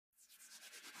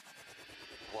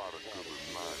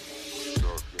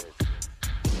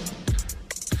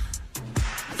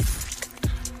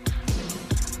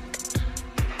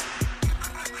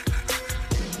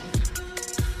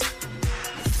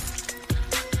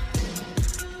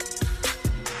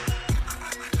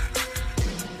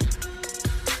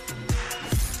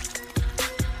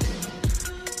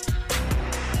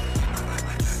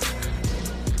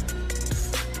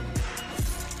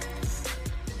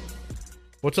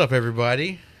What's up,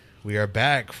 everybody? We are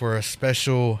back for a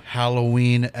special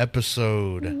Halloween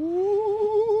episode.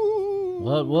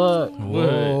 What?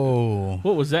 Whoa.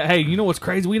 What was that? Hey, you know what's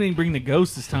crazy? We didn't bring the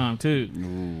ghost this time, too.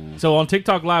 Ooh. So on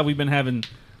TikTok Live, we've been having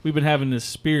this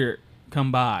spirit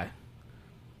come by,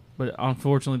 but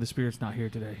unfortunately, the spirit's not here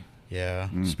today. Yeah,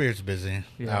 Spirit's busy.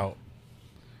 Yeah. Out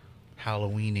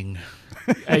Halloweening.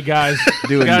 Hey guys,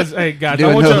 Doing I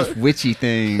those witchy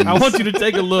things. want you to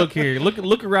take a look here.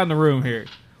 Look around the room here.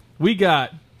 We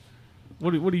got.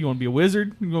 What do you want to be, a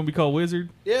wizard? You want to be called wizard?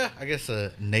 Yeah, I guess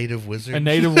a native wizard. A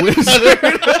native wizard.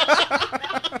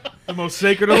 The most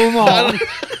sacred of them all.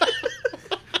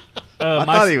 I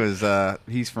thought he was.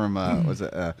 He's from. Was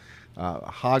it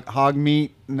hog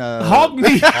meat? Hog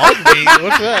meat. Hog meat?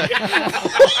 What's that?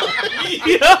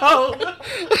 Yo.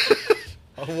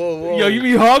 Whoa. Yo, you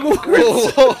mean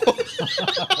Hogwarts?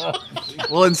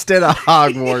 Well, instead of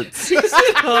Hogwarts.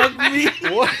 Hog meat.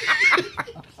 What?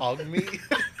 Hog meat?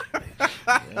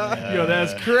 Yo,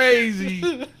 that's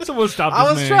crazy. Someone stop this I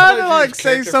was man. trying to His say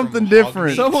character something from Hog different.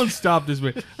 Meat. Someone stop this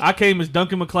man. I came as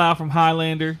Duncan MacLeod from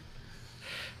Highlander.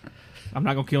 I'm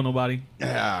not gonna kill nobody.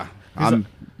 Yeah, I'm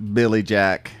Billy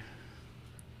Jack.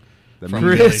 The From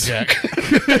meat- Billy Chris. Jack.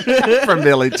 from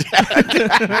Billy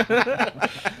Jack.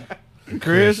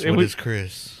 Chris, What is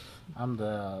Chris? I'm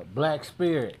the Black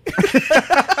Spirit.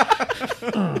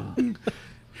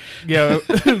 Yeah,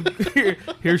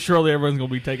 here shortly everyone's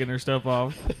gonna be taking their stuff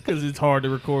off because it's hard to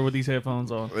record with these headphones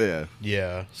on. Yeah.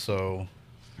 Yeah, so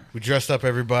we dressed up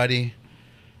everybody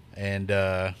and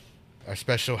our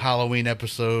special Halloween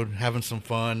episode, having some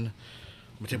fun. I'm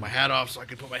going to take my hat off so I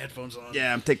can put my headphones on.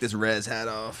 Yeah, I'm take this Rez hat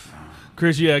off.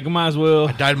 Chris, yeah, you might as well.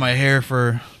 I dyed my hair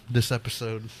for this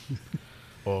episode.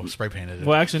 Well, spray painted it.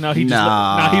 Well, actually, no, he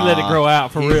Nah. he let it grow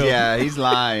out for real. Yeah, he's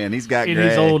lying. He's got in gray.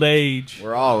 his old age.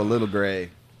 We're all a little gray.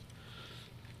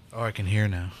 Oh, I can hear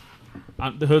now.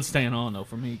 The hood's staying on though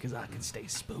for me because I can stay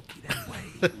spooky that way.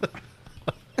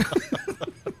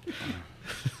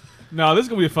 No, this is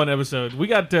gonna be a fun episode. We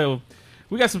got some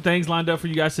things lined up for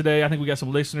you guys today. I think we got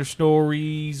some listener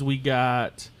stories. We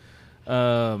got,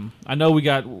 we're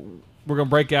gonna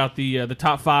break out the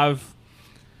top 5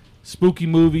 spooky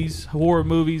movies, horror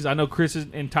movies. I know Chris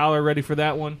and Tyler are ready for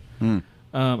that one. And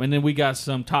then we got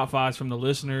some top 5s from the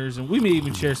listeners, and we may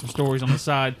even share some stories on the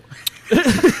side.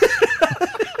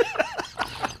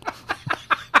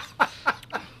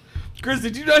 Chris,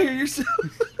 did you not hear yourself?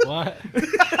 What?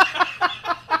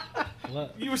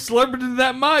 What? You were slurping into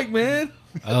that mic, man.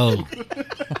 Oh.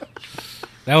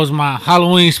 That was my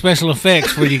Halloween special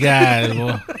effects for you guys.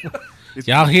 Boy.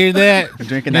 Y'all hear that?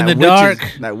 Drinking in that the dark.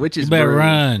 That witch's You better brew.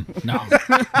 run. No.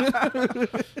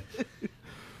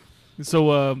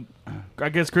 So, I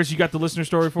guess, Chris, you got the listener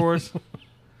story for us?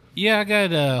 Yeah, I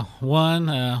got one.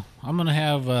 I'm going to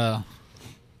have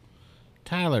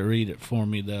Tyler read it for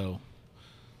me, though.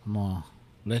 I'm going to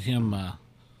let him...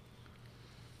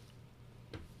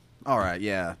 All right,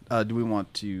 yeah. Do we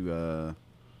want to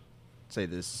say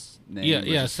this name?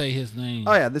 Yeah, say his name.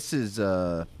 Oh, yeah, this is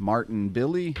Martin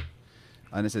Billy.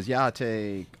 And it says,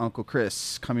 Yate, Uncle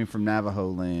Chris, coming from Navajo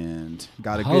land.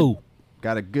 Got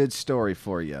a good story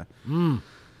for you.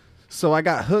 So I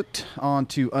got hooked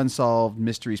onto Unsolved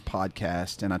Mysteries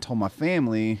podcast, and I told my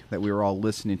family that we were all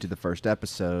listening to the first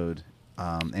episode,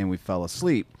 and we fell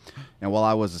asleep. And while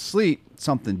I was asleep,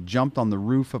 something jumped on the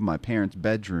roof of my parents'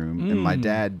 bedroom, and my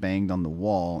dad banged on the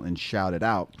wall and shouted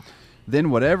out. Then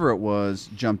whatever it was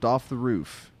jumped off the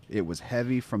roof. It was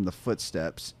heavy from the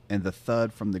footsteps and the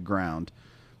thud from the ground.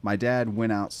 My dad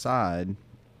went outside,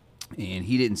 and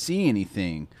he didn't see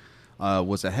anything.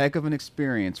 Was a heck of an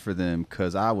experience for them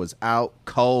because I was out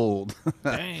cold.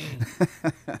 Dang.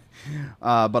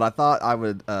 But I thought I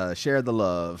would share the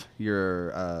love.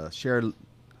 I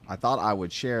thought I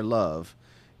would share love.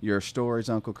 Your stories,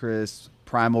 Uncle Chris.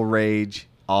 Primal rage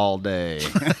all day.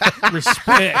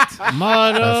 Respect.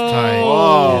 Motto. That's tight.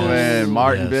 Oh Yes. man,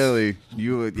 Martin Yes. Billy,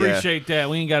 you would Appreciate that.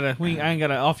 I ain't got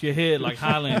to off your head like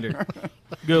Highlander.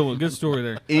 Good one. Good story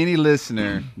there. Any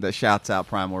listener that shouts out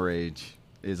Primal Rage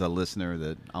is a listener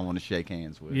that I want to shake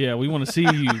hands with. Yeah, we want to see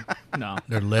you. No.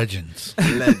 They're legends.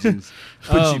 Legends.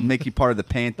 Make you part of the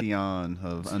pantheon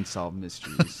of unsolved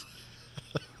mysteries.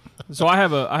 So I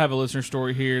have a listener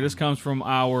story here. This comes from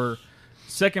our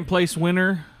second place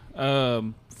winner,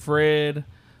 Fred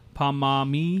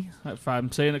Pamami. If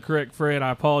I'm saying it correct, Fred,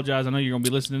 I apologize. I know you're going to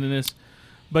be listening to this.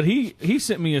 But he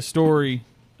sent me a story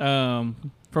from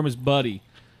his buddy.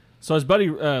 So his buddy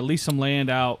leased some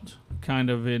land out kind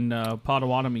of in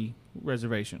Potawatomi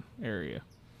Reservation area.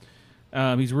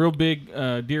 He's a real big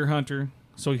deer hunter,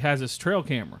 so he has this trail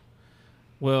camera.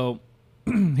 Well,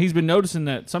 he's been noticing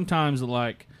that sometimes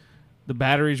like the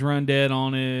batteries run dead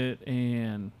on it,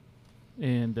 and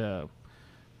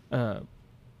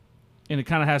it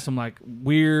kind of has some like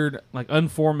weird, like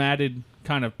unformatted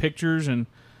kind of pictures, and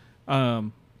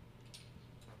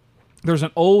there's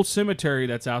an old cemetery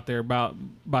that's out there by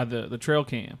the trail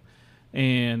cam,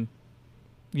 and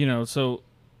so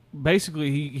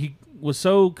basically he was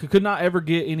could not ever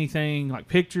get anything like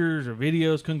pictures or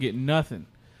videos, couldn't get nothing.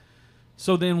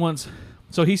 So then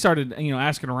he started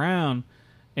asking around,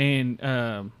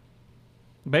 and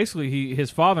basically his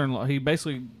father-in-law, he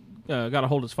basically got a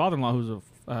hold of his father-in-law, who's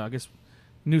I guess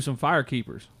knew some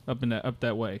firekeepers up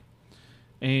that way,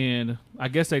 and I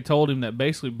guess they told him that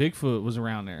basically Bigfoot was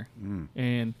around there,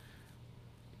 and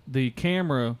the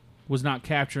camera was not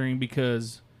capturing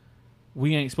because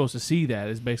we ain't supposed to see that.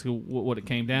 Is basically what it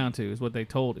came down to. Is what they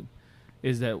told him,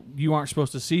 is that you aren't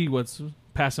supposed to see what's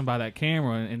passing by that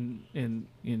camera and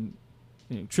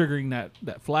triggering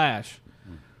that flash.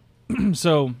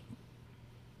 So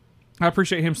I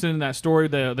appreciate him sending that story.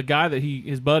 The guy that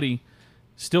his buddy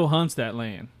still hunts that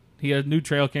land. He has new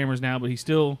trail cameras now, but he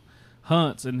still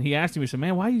hunts. And he asked him, he said,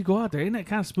 "Man, why do you go out there? Isn't that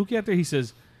kind of spooky out there?" He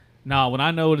says, "Nah, when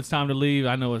I know when it's time to leave,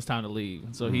 I know it's time to leave."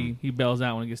 And so he bails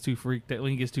out when he gets too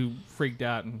freaked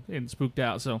out and spooked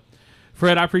out. So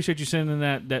Fred, I appreciate you sending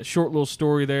that short little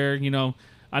story there.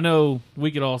 I know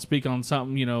we could all speak on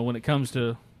something, when it comes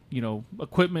to,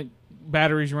 equipment,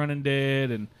 batteries running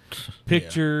dead, and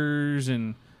pictures,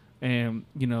 and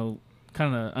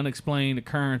kind of unexplained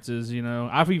occurrences.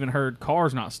 I've even heard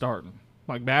cars not starting,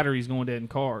 like batteries going dead in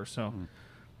cars. So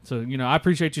I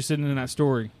appreciate you sending in that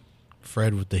story.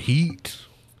 Fred with the heat,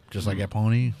 just like at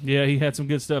Pawnee. Yeah, he had some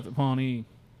good stuff at Pawnee.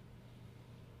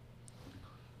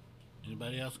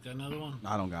 Anybody else got another one?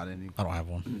 I don't got any. I don't have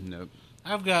one. Nope.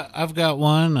 I've got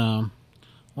one.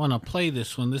 Want to play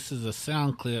this one? This is a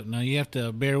sound clip. Now you have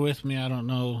to bear with me. I don't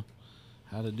know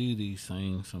how to do these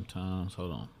things sometimes.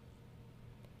 Hold on.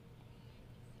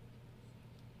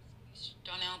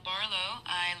 Donnell Barlow.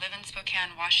 I live in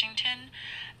Spokane, Washington,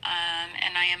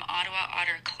 and I am Ottawa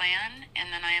Otter Clan,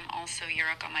 and then I am also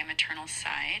Yurok on my maternal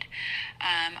side.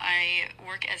 I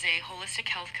work as a holistic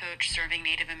health coach serving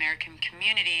Native American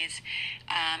communities,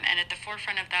 and at the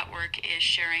forefront of that work is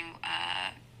sharing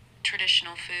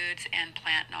traditional foods and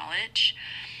plant knowledge.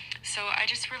 So I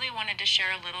just really wanted to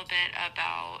share a little bit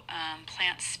about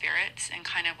plant spirits and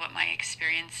kind of what my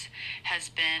experience has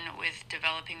been with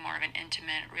developing more of an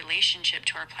intimate relationship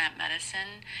to our plant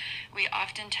medicine. We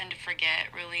often tend to forget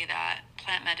really that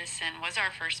plant medicine was our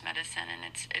first medicine, and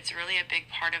it's really a big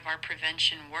part of our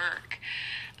prevention work.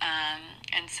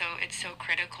 And so it's so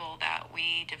critical that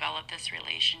we develop this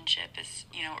relationship as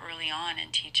early on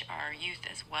and teach our youth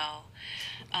as well.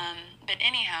 But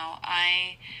anyhow,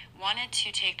 I wanted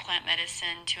to take plant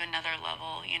medicine to another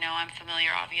level. I'm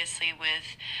familiar obviously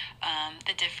with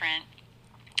the different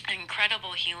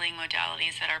incredible healing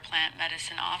modalities that our plant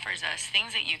medicine offers us,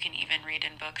 things that you can even read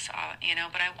in books,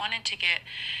 but I wanted to get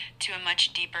to a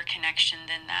much deeper connection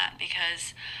than that,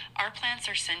 because our plants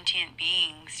are sentient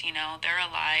beings. They're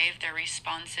alive, they're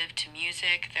responsive to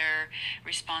music, they're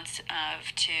responsive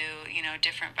to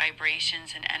different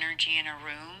vibrations and energy in a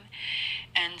room.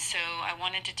 And so I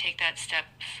wanted to take that step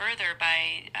further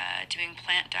by doing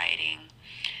plant dieting.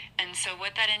 And so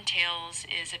what that entails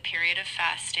is a period of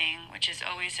fasting, which is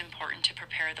always important to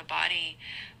prepare the body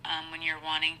when you're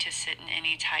wanting to sit in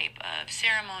any type of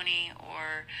ceremony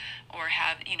or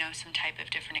have some type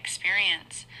of different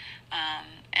experience.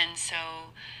 And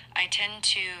so I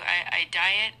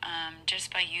diet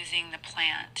just by using the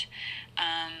plant.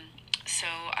 So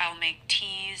I'll make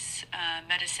teas,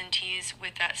 medicine teas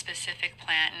with that specific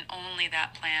plant and only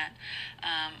that plant.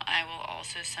 I will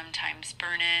also sometimes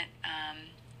burn it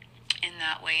in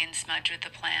that way and smudge with the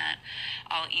plant.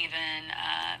 I'll even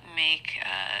make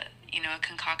a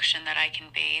concoction that I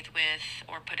can bathe with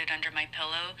or put it under my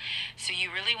pillow. So you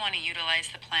really want to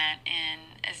utilize the plant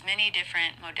in as many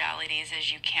different modalities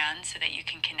as you can so that you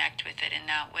can connect with it in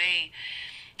that way.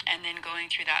 And then going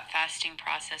through that fasting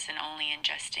process and only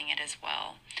ingesting it as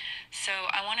well. So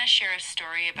I want to share a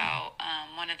story about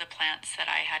one of the plants that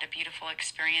I had a beautiful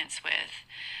experience with,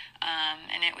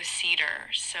 and it was cedar.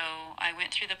 So I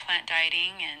went through the plant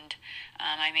dieting, and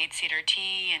I made cedar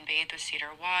tea and bathed with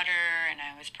cedar water, and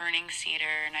I was burning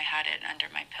cedar, and I had it under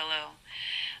my pillow.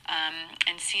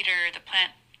 And cedar,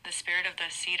 the spirit of the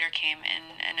cedar came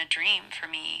in a dream for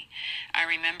me. I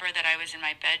remember that I was in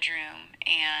my bedroom,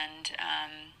 and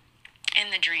in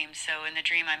the dream,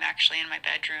 I'm actually in my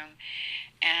bedroom,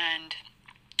 and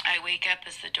I wake up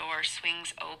as the door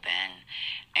swings open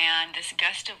and this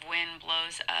gust of wind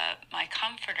blows up my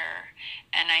comforter,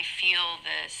 and I feel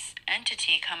this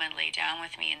entity come and lay down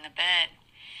with me in the bed.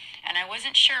 And I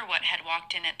wasn't sure what had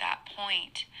walked in at that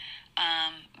point,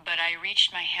 but I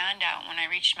reached my hand out. When I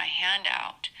reached my hand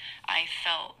out, I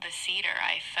felt the cedar,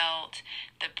 I felt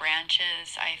the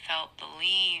branches, I felt the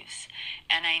leaves,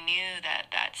 and I knew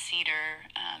that that cedar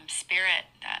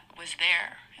spirit that was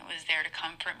there. It was there to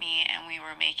comfort me, and we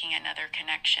were making another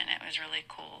connection. It was really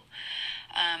cool.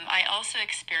 I also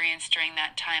experienced during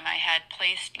that time, I had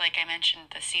placed, like I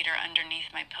mentioned, the cedar underneath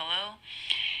my pillow.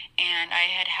 And I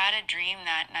had had a dream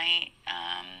that night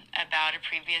about a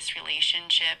previous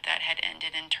relationship that had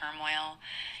ended in turmoil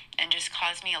and just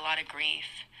caused me a lot of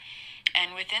grief.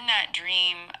 And within that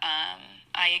dream,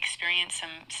 I experienced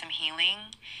some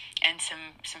healing and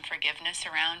some forgiveness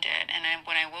around it. And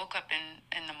when I woke up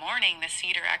in the morning, the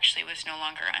cedar actually was no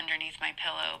longer underneath my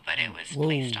pillow, but it was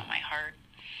placed on my heart.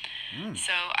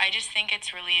 So I just think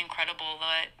it's really incredible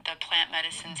what the plant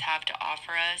medicines have to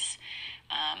offer us.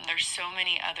 There's so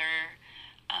many other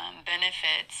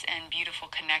benefits and beautiful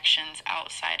connections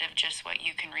outside of just what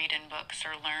you can read in books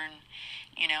or learn,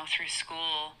 through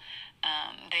school.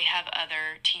 They have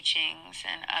other teachings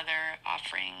and other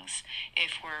offerings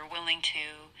if we're willing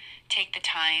to take the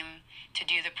time to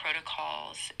do the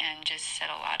protocols and just set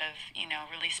a lot of,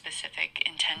 really specific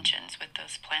intentions with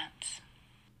those plants.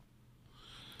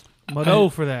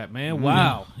 For that, man.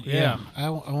 Wow. Yeah. I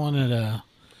wanted to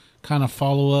kind of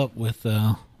follow up with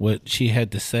what she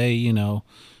had to say.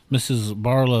 Mrs.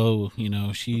 Barlow,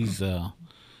 she's one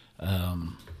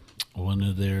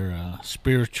of their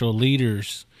spiritual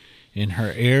leaders in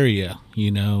her area,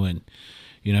 and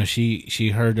she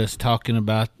heard us talking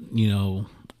about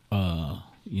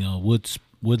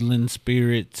woodland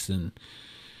spirits and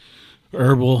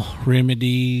herbal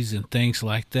remedies and things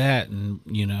like that, and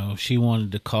she wanted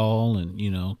to call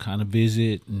and kind of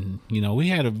visit, and we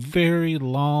had a very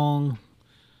long,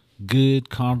 good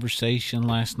conversation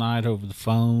last night over the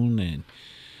phone, and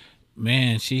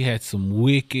man, she had some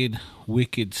wicked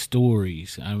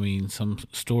stories. I mean, some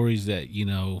stories that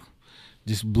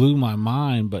just blew my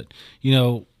mind. But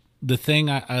the thing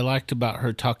I liked about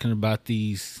her talking about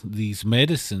these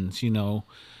medicines,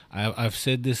 I've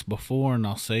said this before and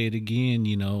I'll say it again,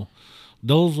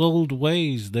 those old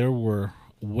ways, there were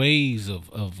ways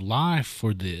of life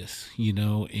for this,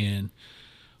 and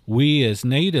we as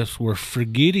natives were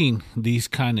forgetting these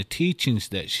kind of teachings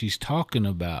that she's talking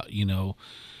about,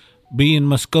 being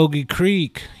Muskogee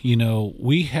Creek,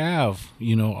 we have,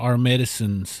 our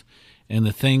medicines and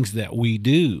the things that we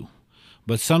do,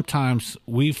 but sometimes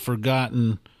we've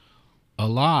forgotten a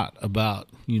lot about,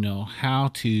 how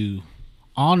to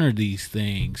honor these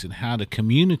things and how to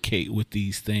communicate with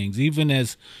these things. Even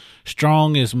as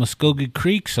strong as Muskogee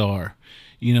Creeks are,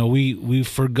 we've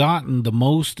forgotten the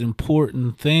most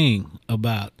important thing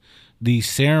about these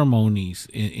ceremonies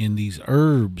and these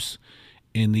herbs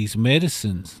and these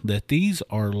medicines, that these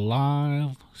are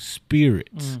live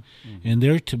spirits and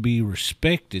they're to be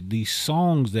respected. These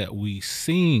songs that we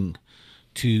sing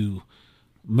to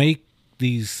make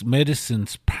these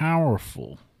medicines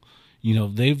powerful,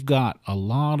 they've got a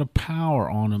lot of power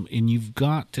on them, and you've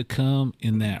got to come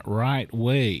in that right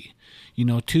way.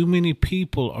 Too many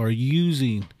people are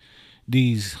using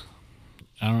these,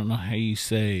 I don't know how you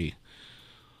say,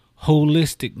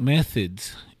 holistic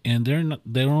methods, and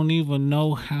they don't even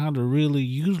know how to really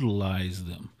utilize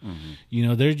them.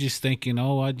 They're just thinking,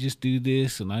 I just do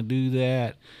this and I do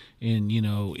that, and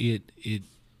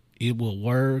it will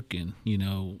work, and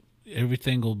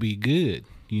everything will be good.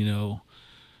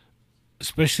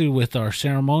 Especially with our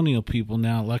ceremonial people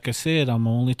now. Like I said, I'm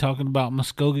only talking about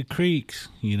Muskogee Creeks.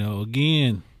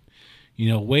 Again,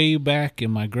 way back in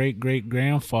my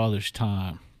great-great-grandfather's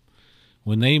time,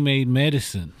 when they made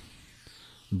medicine.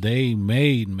 They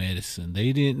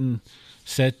didn't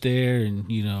sit there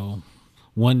and,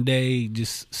 one day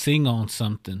just sing on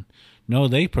something. No,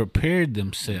 they prepared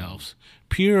themselves,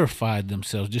 purified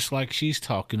themselves, just like she's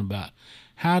talking about,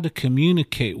 how to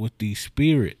communicate with these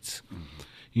spirits.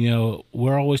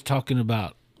 We're always talking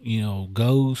about,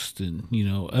 ghosts and,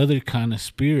 other kind of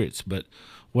spirits. But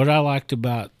what I liked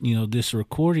about, this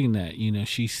recording that,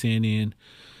 she sent in,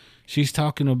 she's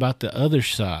talking about the other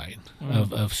side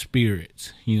of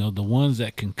spirits, the ones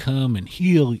that can come and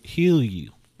heal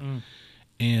you.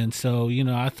 And so,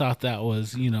 I thought that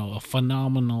was, a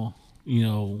phenomenal,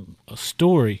 a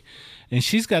story. And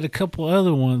she's got a couple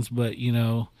other ones, but,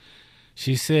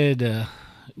 she said,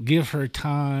 give her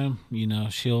time,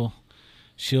 she'll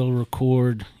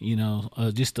record,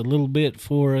 just a little bit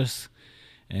for us.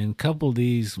 And a couple of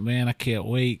these, man, I can't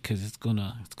wait because it's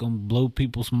gonna blow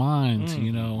people's minds,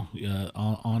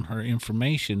 on her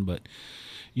information. But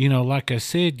like I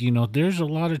said, there's a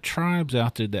lot of tribes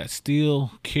out there that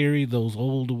still carry those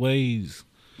old ways,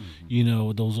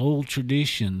 those old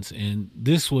traditions. And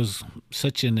this was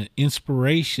such an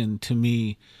inspiration to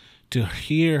me to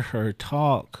hear her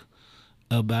talk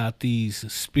about these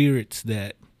spirits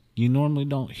that you normally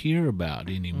don't hear about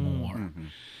anymore. Mm-hmm.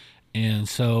 And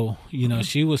so,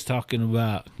 she was talking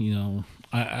about,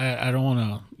 I don't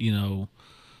want to,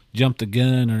 jump the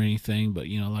gun or anything, but,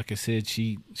 like I said,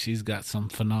 she's got some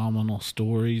phenomenal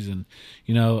stories. And,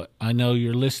 I know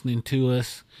you're listening to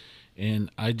us,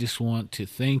 and I just want to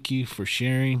thank you for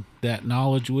sharing that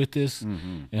knowledge with us.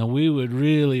 Mm-hmm. And we would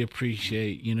really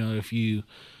appreciate, if you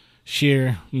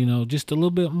share, just a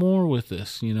little bit more with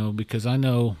us, because I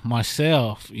know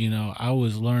myself, I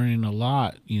was learning a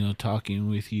lot, talking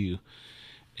with you.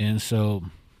 And so,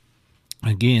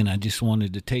 again, I just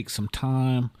wanted to take some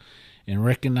time and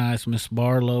recognize Miss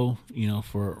Barlow,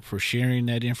 for sharing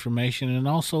that information and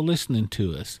also listening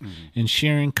to us and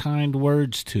sharing kind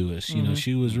words to us.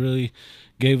 She was really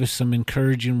gave us some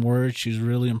encouraging words. She was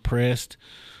really impressed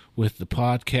with the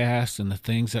podcast and the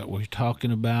things that we're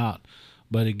talking about.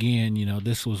 But again,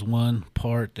 this was one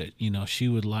part that, she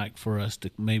would like for us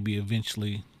to maybe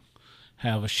eventually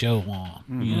have a show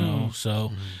on,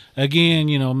 So again,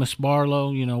 Miss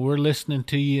Barlow, we're listening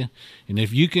to you. And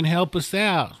if you can help us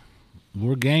out,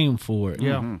 we're game for it.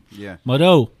 Yeah. Mm-hmm. Yeah.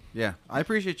 Mado. Yeah. I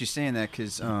appreciate you saying that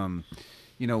because,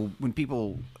 when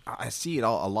people, I see it a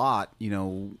lot, a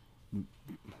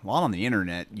lot on the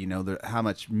internet, how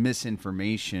much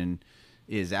misinformation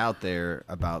is out there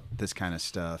about this kind of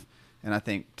stuff. And I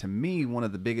think, to me, one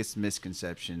of the biggest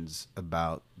misconceptions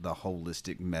about the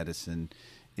holistic medicine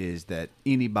is that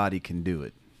anybody can do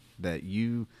it, that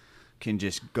you can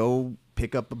just go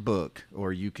pick up a book,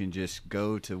 or you can just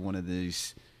go to one of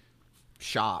these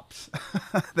shops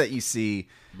that you see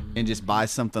and just buy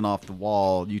something off the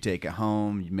wall. You take it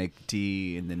home, you make the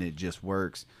tea, and then it just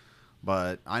works.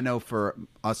 But I know for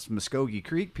us Muskogee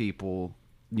Creek people,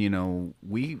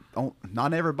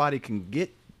 not everybody can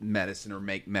get medicine or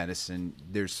make medicine.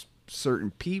 There's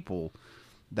certain people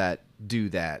that do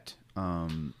that,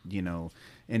 and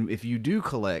if you do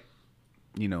collect,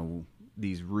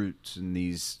 these roots and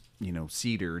these,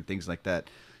 cedar and things like that,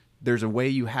 there's a way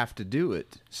you have to do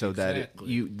it so that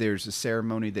there's a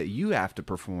ceremony that you have to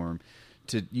perform.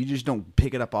 You just don't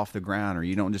pick it up off the ground, or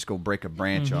you don't just go break a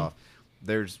branch off.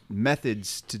 There's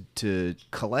methods to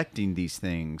collecting these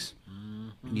things,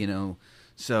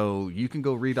 So you can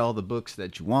go read all the books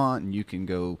that you want, and you can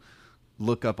go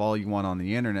look up all you want on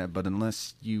the internet. But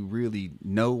unless you really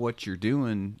know what you're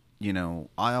doing,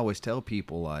 I always tell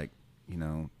people,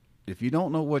 if you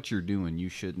don't know what you're doing, you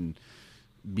shouldn't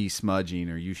be smudging,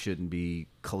 or you shouldn't be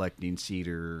collecting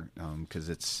cedar, because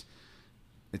it's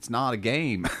not a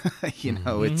game.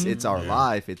 It's our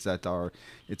life. It's our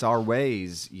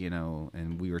ways,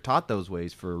 and we were taught those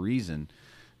ways for a reason.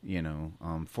 For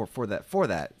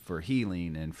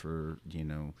healing and for,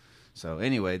 so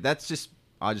anyway, I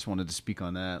just wanted to speak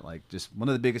on that. Like, just one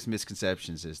of the biggest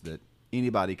misconceptions is that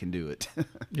anybody can do it.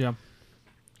 Yeah.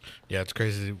 Yeah. It's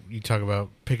crazy. You talk about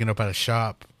picking up at a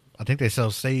shop. I think they sell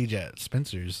sage at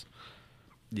Spencer's.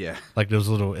 Yeah. Like those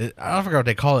little, I forgot what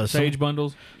they call it. Sage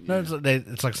bundles? No,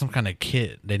 it's like some kind of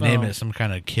kit. They name it some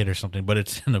kind of kit or something, but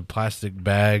it's in a plastic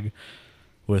bag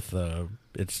with,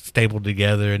 it's stapled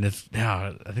together, and I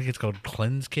think it's called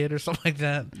Cleanse Kit or something like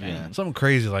that. Yeah. Something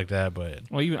crazy like that. But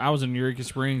even I was in Eureka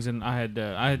Springs, and I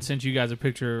had sent you guys a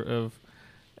picture of,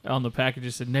 on the package,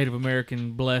 it said Native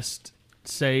American blessed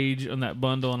sage on that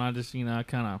bundle, and I just I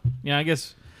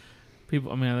guess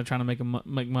people, they're trying to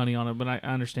make money on it, but I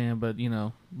understand. But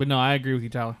no, I agree with you,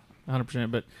 Tyler,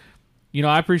 100%. But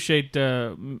I appreciate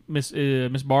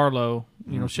Miss Barlow,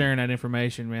 sharing that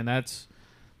information, man. That's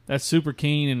super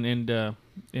keen,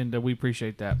 and we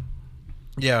appreciate that.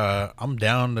 Yeah, I'm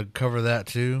down to cover that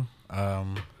too.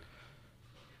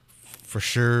 For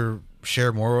sure,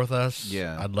 share more with us.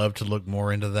 Yeah, I'd love to look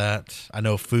more into that. I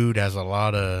know food has a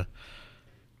lot of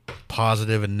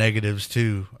positive and negatives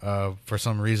too. For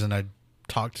some reason, I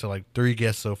talked to like 3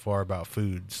 guests so far about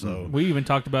food. So we even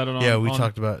talked about it. We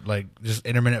talked about like just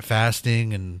intermittent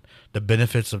fasting and the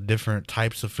benefits of different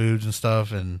types of foods and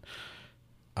stuff, and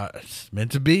it's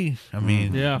meant to be. I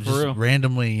mean, yeah, for real.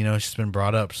 Randomly, it's been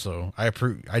brought up, so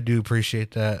I do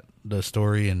appreciate the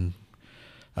story, and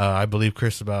I believe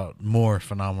Chris about more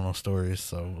phenomenal stories.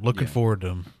 So looking forward to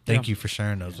them. Thank you for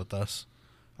sharing those with us.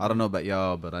 I don't know about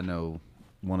y'all, but I know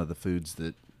one of the foods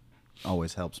that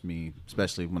always helps me,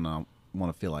 especially when I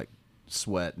want to feel like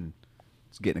sweat and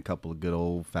getting a couple of good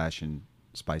old fashioned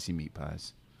spicy meat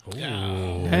pies.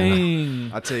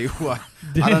 Dang. I tell you what,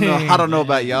 Dang. I don't know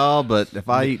about y'all, but if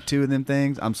I eat 2 of them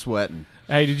things, I'm sweating.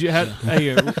 Hey, did you have?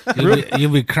 Hey,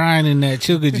 You'll be crying in that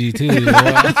chugaji too.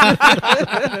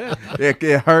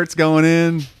 It hurts going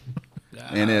in,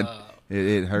 and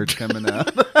it hurts coming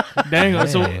out. dang.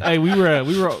 So, hey, we were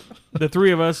the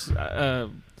three of us,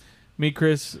 me,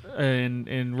 Chris,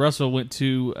 and Russell went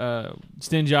to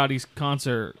Stinjotti's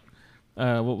concert.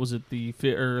 What was it? The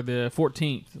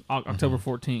 14th, October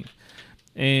 14th,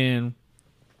 and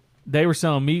they were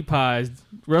selling meat pies.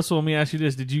 Russell, let me ask you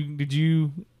this: Did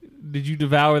you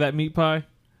devour that meat pie?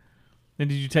 And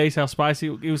did you taste how spicy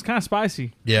it was? Kind of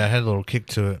spicy. Yeah, it had a little kick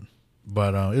to it,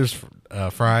 but it was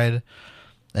fried,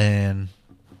 and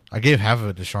I gave half of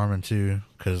it to Charmin too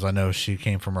because I know she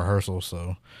came from rehearsal,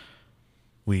 so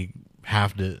we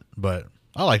halved it. But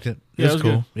I liked it. It was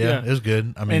cool. Good. Yeah, it was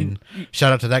good. I mean,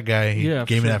 shout out to that guy. He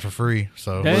gave me that for free.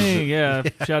 So dang, yeah,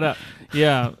 shout out,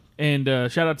 yeah. And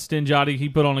shout out to Stinjotti. He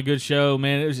put on a good show,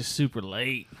 man. It was just super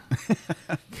late.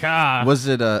 God. Was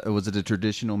it a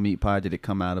traditional meat pie? Did it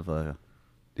come out of a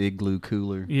igloo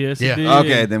cooler? Yes, Yeah. it did.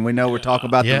 Okay, then we know we're talking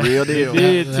about the real deal. It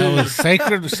did, That too. was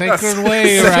sacred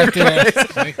way right there.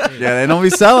 Sacred. Yeah, they don't be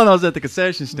selling those at the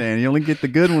concession stand. You only get the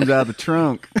good ones out of the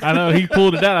trunk. I know. He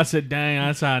pulled it out. I said, dang,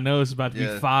 that's how I know it's about to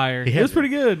Yeah. be fire. He It had- was pretty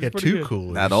good. he had Pretty 2 good.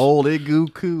 coolers. That old igloo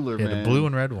cooler, yeah, man. the blue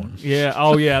and red one. Yeah.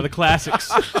 Oh, yeah. The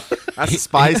classics. That's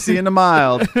spicy and the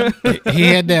mild. He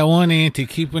had that one auntie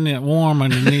keeping it warm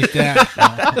underneath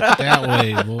that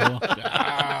way, boy.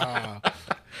 Ah.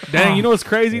 Dang, you know what's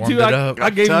crazy, Warmed too? it up. I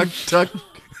gave him, Tuck.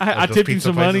 I those tipped him pizza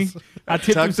some money. places. I tipped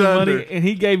him Tucked some under. money, and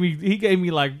he gave me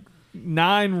like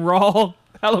 9 raw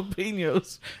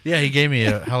jalapenos. Yeah, he gave me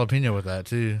a jalapeno with that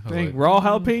too. I was Dang, like, raw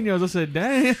jalapenos. I said,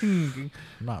 dang, I'm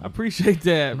not, I appreciate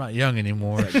that. I'm not young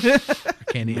anymore. I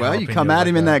can't eat. Well, you jalapenos come at like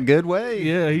him in that good way.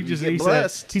 Yeah, he You just get he said,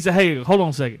 blessed. hey, hold on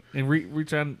a second, and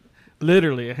reach out,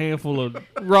 literally a handful of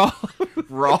raw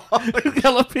Raw.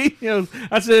 jalapenos.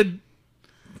 I said,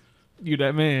 you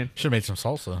that man. Should have made some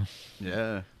salsa.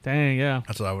 Yeah. Dang, yeah.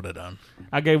 That's what I would have done.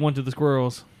 I gave one to the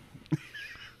squirrels.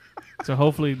 So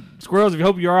hopefully, squirrels, if you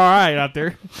hope you're all right out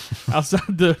there outside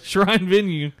the shrine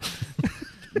venue.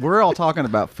 We're all talking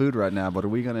about food right now, but are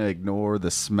we going to ignore the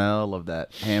smell of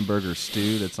that hamburger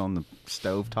stew that's on the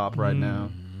stovetop right now?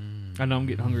 I know I'm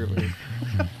getting hungry over here.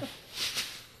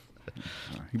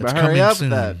 You It's better hurry coming up soon.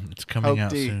 with that. It's coming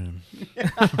out Hope-D. soon.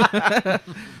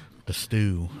 The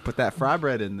stew. Put that fry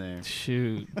bread in there.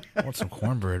 Shoot. I want some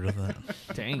cornbread with that.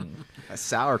 Dang. That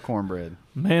sour cornbread.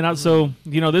 Man, so,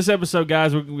 this episode,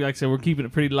 guys, like I said, we're keeping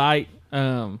it pretty light.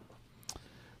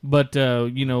 But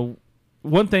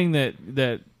one thing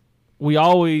that we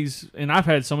always, and I've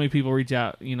had so many people reach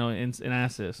out, and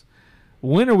ask this,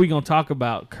 when are we going to talk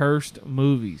about cursed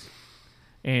movies?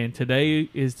 And today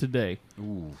is today.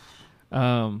 Ooh.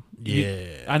 Yeah.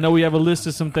 I know we have a list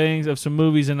of some things, of some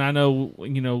movies, and I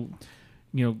know,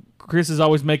 Chris is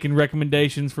always making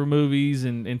recommendations for movies,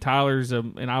 and Tyler's,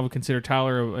 and I would consider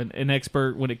Tyler an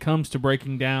expert when it comes to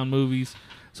breaking down movies.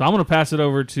 So I'm going to pass it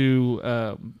over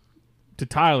to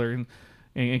Tyler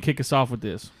and kick us off with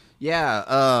this. Yeah,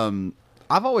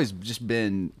 I've always just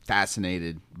been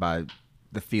fascinated by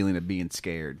the feeling of being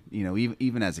scared.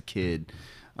 Even as a kid,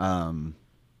 I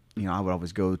would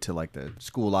always go to like the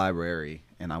school library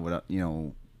and I would,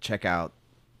 check out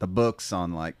the books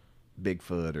on like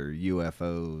Bigfoot or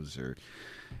UFOs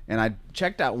and I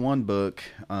checked out one book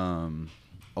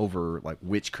over like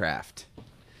witchcraft,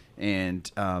 and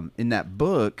in that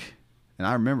book, and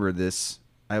I remember this.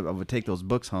 I would take those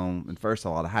books home, and first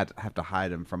of all, I'd have to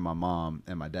hide them from my mom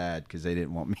and my dad because they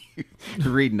didn't want me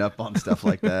reading up on stuff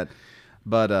like that.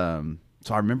 But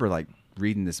so I remember like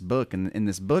reading this book, and in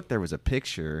this book there was a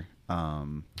picture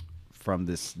from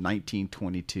this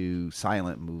 1922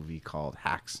 silent movie called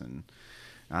Haxan.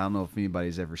 I don't know if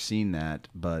anybody's ever seen that,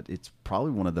 but it's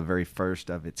probably one of the very first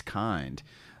of its kind.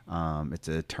 It's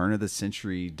a turn of the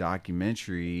century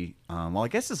documentary. Well, I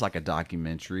guess it's like a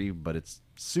documentary, but it's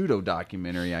pseudo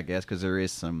documentary, I guess, because there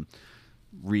is some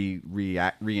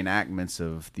reenactments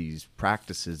of these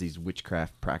practices, these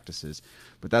witchcraft practices.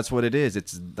 But that's what it is.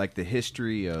 It's like the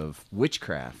history of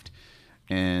witchcraft,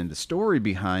 and the story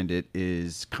behind it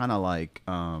is kind of like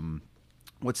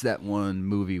what's that one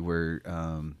movie where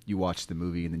you watch the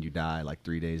movie and then you die like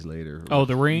 3 days later? Oh,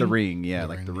 The Ring? The Ring, yeah,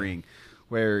 like The Ring.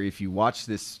 Where if you watch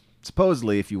this,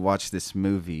 supposedly if you watch this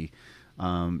movie,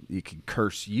 it can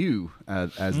curse you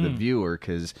as the viewer,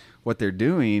 because what they're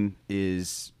doing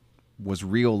was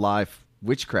real life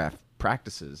witchcraft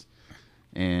practices.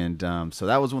 And so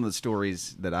that was one of the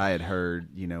stories that I had heard,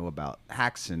 about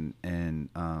Haxan. And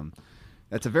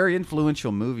That's a very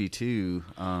influential movie too.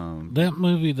 That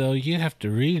movie though, you have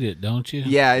to read it, don't you?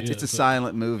 Yeah, it's a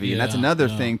silent movie, and that's Yeah, another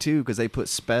no. thing too, because they put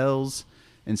spells,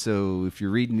 and so if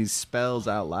you're reading these spells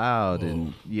out loud,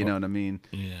 and you know what I mean.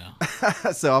 Yeah.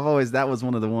 So that was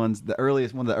one of the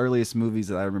earliest movies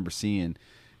that I remember seeing.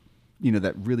 You know,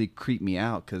 that really creeped me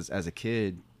out because as a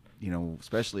kid, you know,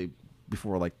 especially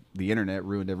before like the internet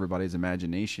ruined everybody's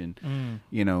imagination.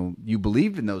 You know, you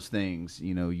believed in those things.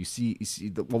 You know, you see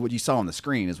what you saw on the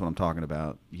screen is what I'm talking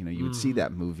about. You know, you would see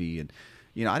that movie, and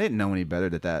you know, I didn't know any better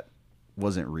that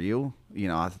wasn't real. You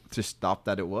know, I just thought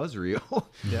that it was real.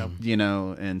 Yeah. You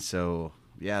know, and so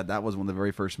yeah, that was one of the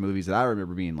very first movies that I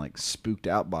remember being like spooked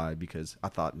out by because I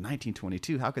thought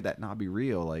 1922, how could that not be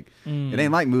real? Like it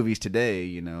ain't like movies today,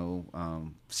 you know,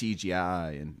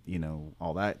 CGI and you know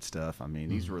all that stuff. I mean,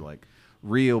 these were like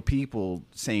real people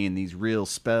saying these real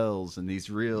spells and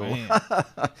these real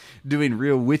doing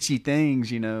real witchy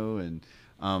things, you know, and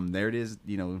there it is,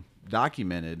 you know,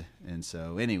 documented. And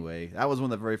so anyway, that was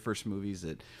one of the very first movies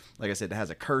that, like I said,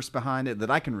 has a curse behind it that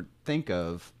I can think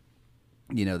of.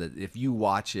 You know, that if you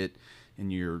watch it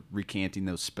and you're recanting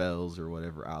those spells or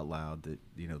whatever out loud, that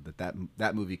you know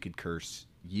that movie could curse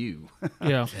you.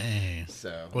 Yeah. Dang.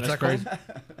 So What's That's that called?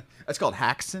 that's called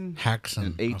Haxan.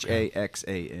 Haxan.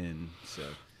 Haxan. So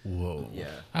Whoa. yeah,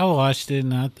 I watched it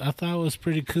and I thought it was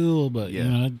pretty cool, but Yeah. you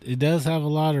know, it does have a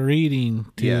lot of reading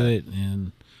to Yeah. it,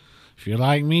 and if you're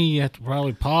like me, you have to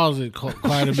probably pause it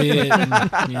quite a bit.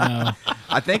 And, you know,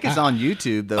 I think it's on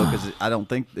YouTube though because I don't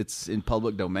think it's in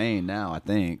public domain now. I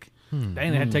think. Dang, they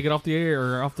had to take it off the air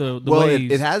or off the Well,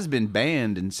 waves. it has been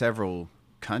banned in several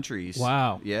countries.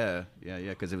 Wow. Yeah,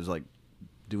 because it was like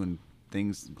doing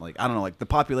things like I don't know, like the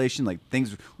population, like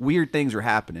weird things were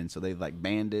happening, so they like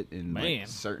banned it and like Man.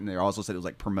 certain. They also said it was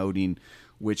like promoting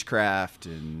witchcraft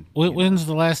and. when's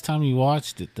the last time you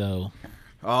watched it though?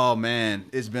 Oh man,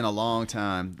 it's been a long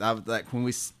time. That was like when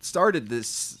we started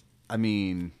this. I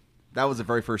mean, that was the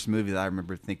very first movie that I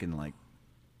remember thinking like,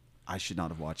 I should not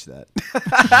have watched that.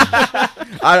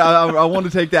 I want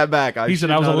to take that back. he said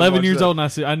I was 11 years old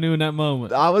and I knew in that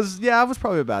moment. I was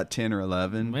probably about 10 or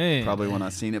 11. Man. Probably when I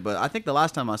seen it, but I think the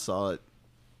last time I saw it,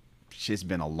 it's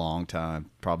been a long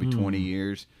time, probably 20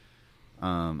 years.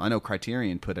 I know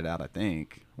Criterion put it out, I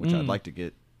think, which I'd like to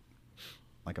get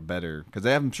like a better because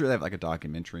I'm sure they have like a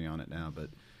documentary on it now. But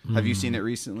have you seen it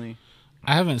recently?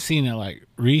 I haven't seen it like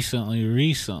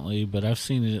recently, but I've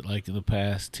seen it like in the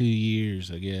past 2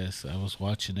 years, I guess. I was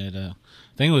watching it, I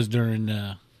think it was during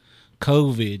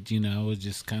COVID, you know, I was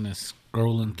just kind of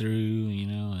scrolling through, you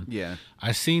know, and Yeah.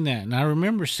 I seen that. And I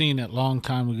remember seeing it a long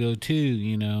time ago too,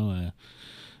 you know,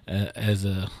 as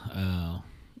I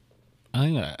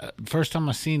think the first time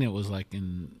I seen it was like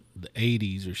in the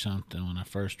 80s or something when I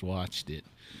first watched it.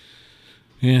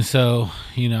 And so,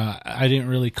 you know, I didn't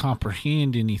really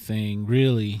comprehend anything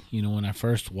really, you know, when I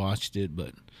first watched it.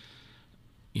 But,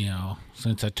 you know,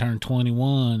 since I turned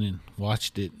 21 and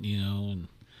watched it, you know, and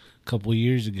a couple of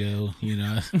years ago, you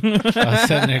know, I was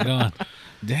sitting there going,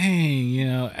 dang, you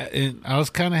know, and I was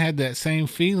kind of had that same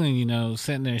feeling, you know,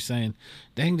 sitting there saying,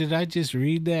 dang, did I just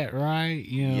read that right?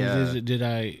 You know, Yeah. did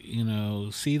I, you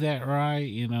know, see that right?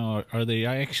 You know, are they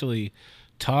actually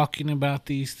talking about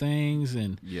these things?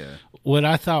 And Yeah. what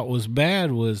I thought was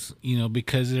bad was, you know,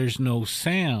 because there's no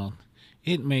sound,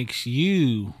 it makes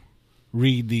you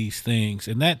read these things.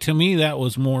 And that, to me, that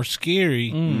was more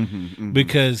scary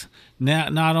because now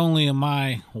not only am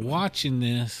I watching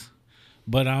this,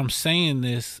 but I'm saying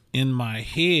this in my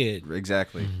head.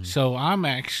 Exactly. So I'm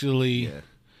actually Yeah.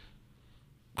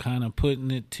 kind of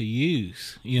putting it to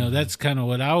use. You know, that's kind of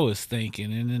what I was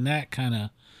thinking. And then that kind of,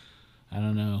 I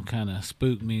don't know, kind of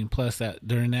spooked me. And plus, that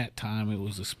during that time, it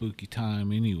was a spooky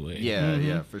time anyway. Yeah,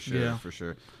 yeah, for sure, Yeah. for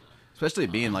sure. Especially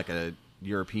being like a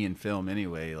European film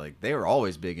anyway. Like they were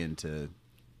always big into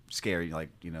scary. Like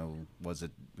you know, was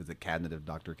it Cabinet of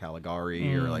Dr.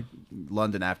 Caligari or like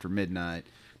London After Midnight?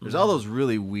 There's all those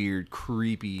really weird,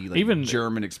 creepy, like Even-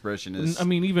 German expressionists. I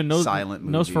mean, even silent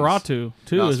movies. Nosferatu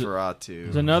too is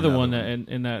Nosferatu another one that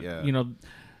in that Yeah. you know.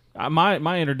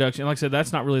 My introduction, like I said,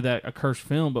 that's not really that a cursed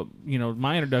film, but you know,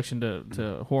 my introduction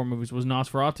to horror movies was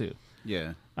Nosferatu.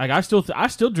 Yeah, Like I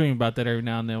still dream about that every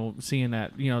now and then, seeing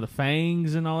that, you know, the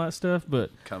fangs and all that stuff. But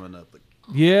coming up. Like,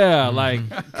 yeah, like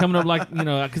coming up, like, you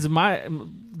know, because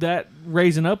that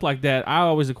raising up like that, I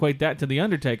always equate that to the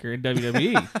Undertaker in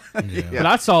WWE. But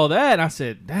I saw that and I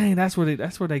said, dang, that's where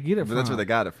they get it but from. that's where they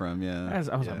got it from. Yeah, I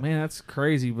was Yeah. like, man, that's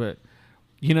crazy. But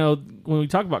you know, when we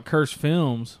talk about cursed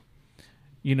films,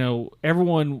 you know,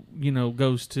 everyone, you know,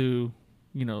 goes to,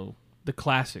 you know, the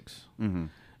classics. Mm-hmm.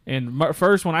 And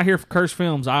first, when I hear cursed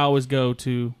films, I always go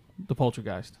to the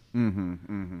Poltergeist.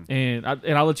 And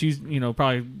I'll let you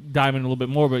probably dive in a little bit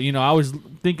more, but I always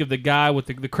think of the guy with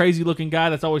the crazy looking guy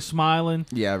that's always smiling.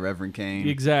 Yeah, Reverend Kane.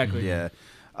 Exactly. Yeah.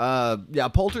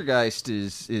 Poltergeist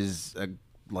is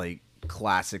a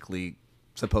classically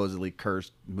supposedly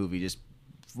cursed movie just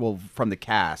from the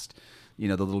cast. The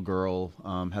little girl,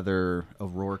 Heather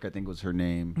O'Rourke, I think was her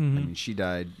name. I mean, she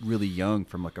died really young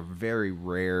from a very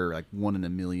rare, 1 in a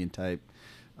million type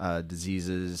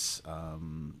diseases.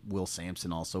 Will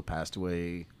Sampson also passed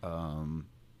away,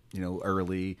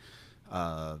 early.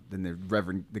 Then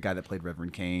the guy that played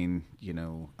Reverend Kane,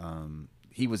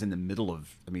 he was in the middle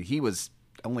of. I mean, he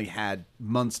only had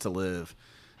months to live,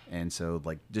 and so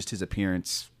just his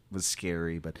appearance was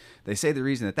scary. But they say the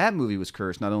reason that movie was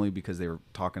cursed, not only because they were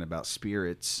talking about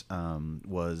spirits,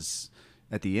 was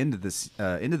at the end of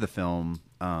the film.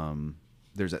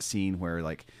 There's that scene where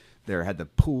there had the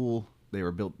pool. They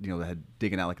were built, they had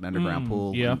digging out an underground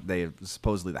pool. Yeah.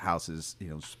 Supposedly the house is,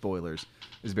 spoilers,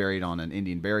 is buried on an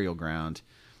Indian burial ground,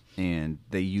 and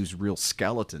they use real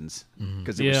skeletons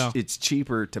because it's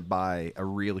cheaper to buy a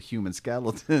real human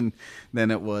skeleton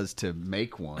than it was to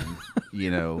make one.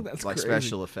 That's crazy.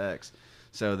 Special effects.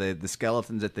 So the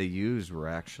skeletons that they used were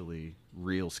actually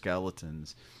real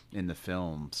skeletons in the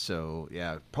film. So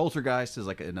yeah, Poltergeist is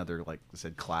another, like I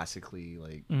said,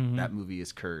 classically that movie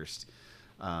is cursed.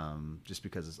 Just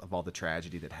because of all the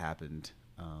tragedy that happened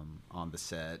on the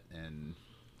set and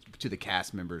to the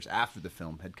cast members after the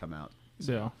film had come out.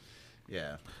 So,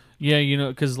 yeah.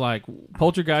 Because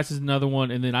Poltergeist is another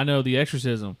one, and then I know The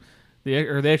Exorcism, the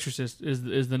Exorcist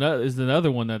is the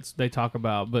other one that's they talk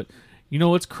about. But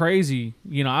what's crazy?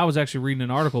 I was actually reading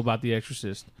an article about The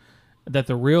Exorcist that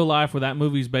the real life where that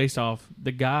movie's based off.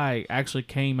 The guy actually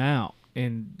came out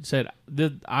and said,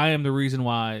 I am the reason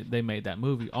why they made that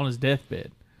movie on his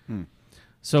deathbed.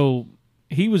 So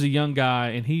he was a young guy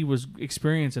and he was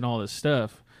experiencing all this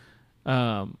stuff.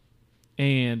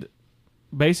 And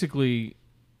basically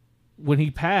when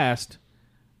he passed,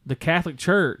 the Catholic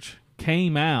Church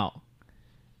came out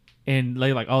and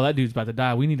they oh, that dude's about to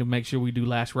die. We need to make sure we do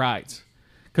last rites.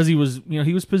 Cause he was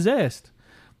possessed,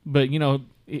 but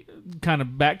kind of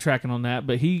backtracking on that,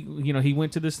 but he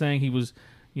went to this thing. He was,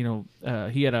 he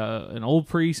had an old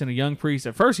priest and a young priest.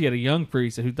 At first, he had a young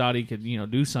priest who thought he could,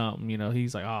 do something.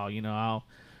 He's like, oh,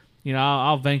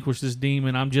 I'll vanquish this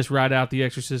demon. I'm just right out the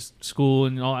exorcist school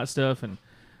and all that stuff.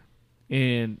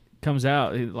 And comes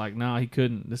out no, he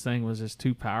couldn't. This thing was just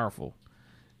too powerful.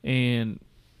 And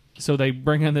so they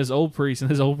bring in this old priest, and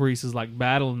this old priest is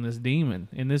battling this demon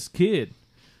and this kid,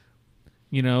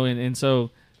 and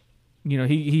so.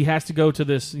 He has to go to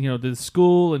this, the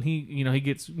school, and he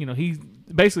gets, he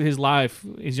basically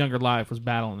his younger life was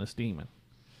battling this demon,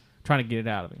 trying to get it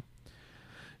out of him.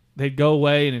 They'd go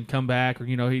away and then come back, or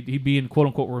he'd be in quote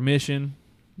unquote remission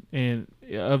and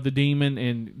of the demon,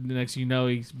 and the next thing you know,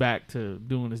 he's back to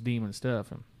doing his demon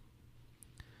stuff. And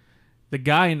the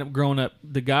guy ended up growing up.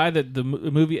 The guy that the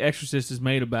movie Exorcist is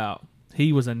made about,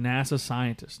 he was a NASA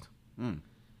scientist.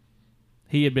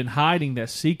 He had been hiding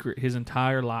that secret his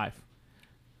entire life.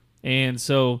 And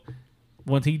so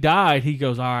when he died, he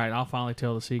goes, all right, I'll finally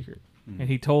tell the secret. And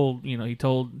he told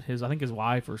his, I think his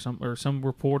wife or some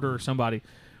reporter or somebody.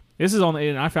 This is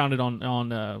and I found it on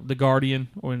The Guardian,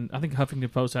 or I think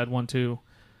Huffington Post had one too.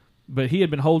 But he had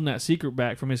been holding that secret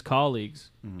back from his colleagues.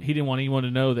 He didn't want anyone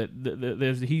to know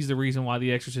that he's the reason why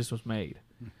The Exorcist was made.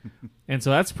 And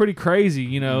so that's pretty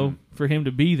crazy, for him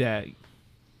to be that.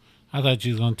 I thought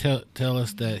you was going to tell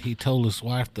us that he told his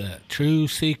wife the true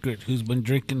secret, who's been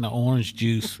drinking the orange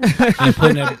juice and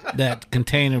putting that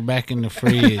container back in the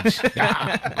fridge.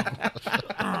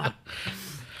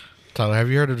 Tyler, have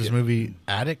you heard of this movie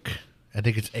Attic? I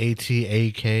think it's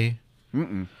ATAK.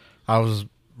 I was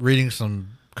reading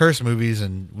some curse movies,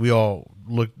 and we all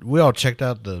checked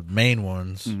out the main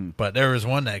ones, but there was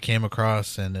one that came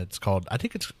across, and it's called, I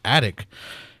think it's Attic.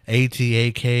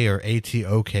 ATAK or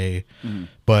ATOK,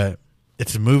 but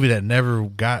it's a movie that never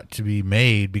got to be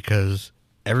made because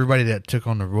everybody that took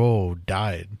on the role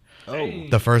died. Oh,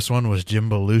 the first one was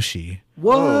Jim Belushi.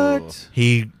 What?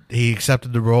 He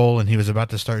accepted the role and he was about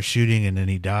to start shooting, and then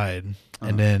he died.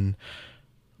 And then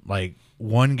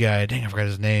one guy, dang, I forgot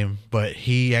his name, but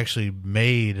he actually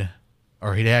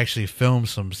filmed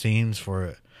some scenes for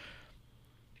it.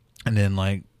 And then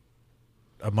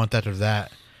a month after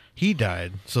that, he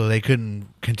died, so they couldn't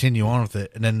continue on with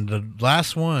it. And then the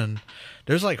last one,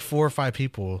 there's 4 or 5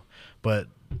 people, but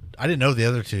I didn't know the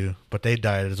other 2, but they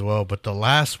died as well. But the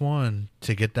last one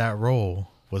to get that role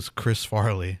was Chris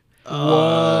Farley. What?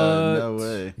 No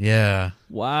way. Yeah.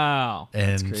 Wow.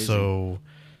 And so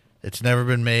it's never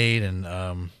been made, and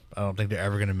I don't think they're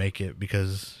ever going to make it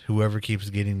because whoever keeps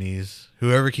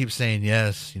saying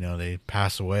yes, they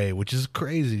pass away, which is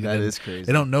crazy. That is crazy.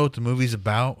 They don't know what the movie's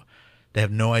about. They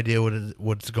have no idea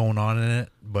what's going on in it,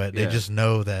 but they just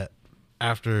know that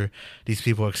after these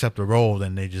people accept the role,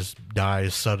 then they just die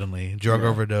suddenly. Drug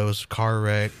overdose, car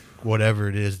wreck, whatever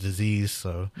it is, disease.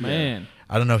 So Man.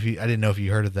 I didn't know if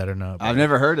you heard of that or not. I've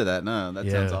never heard of that. No,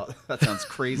 that sounds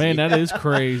crazy. Man, that is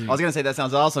crazy. I was gonna say that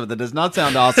sounds awesome, but that does not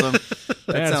sound awesome.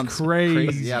 That's sounds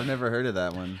crazy. Yeah, I've never heard of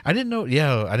that one. I didn't know.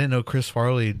 Yeah, I didn't know Chris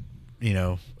Farley,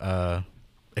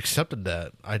 accepted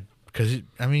that.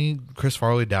 Chris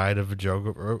Farley died of a drug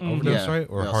overdose, right?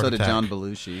 Or a heart so did attack. John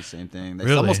Belushi. Same thing. They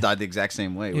Really? almost died the exact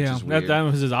same way, which Yeah, is weird. that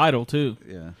was his idol too.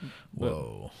 Yeah,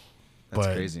 Whoa, that's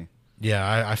But- crazy.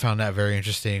 yeah, I found that very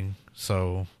interesting.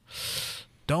 So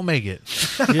don't make it.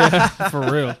 Yeah,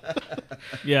 for real.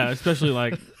 Yeah,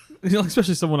 especially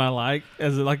especially someone I like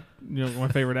as my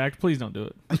favorite actor. Please don't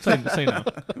do it. Say no.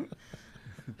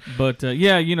 But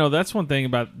that's one thing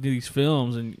about these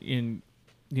films, and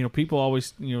people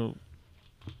always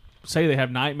say they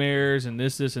have nightmares and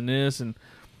this and this, and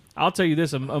I'll tell you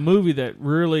this: a movie that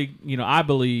really I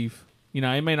believe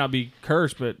it may not be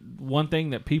cursed, but one thing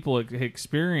that people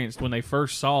experienced when they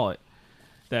first saw it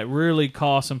that really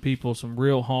caused some people some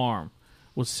real harm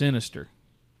was Sinister.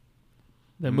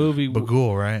 The movie,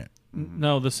 Bagul, right?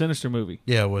 no, the Sinister movie.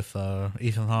 Yeah, with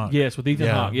Ethan Hawke. Yes, with Ethan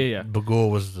Hawke. Yeah.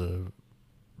 Bagul was the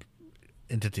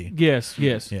entity. Yes.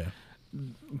 Yeah.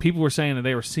 People were saying that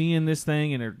they were seeing this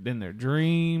thing in their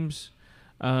dreams.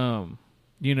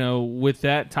 With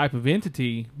that type of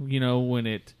entity, when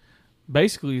it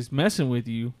basically is messing with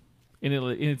you, and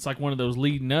it's like one of those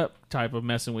leading up type of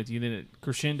messing with you, then it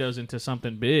crescendos into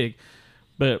something big.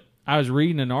 But I was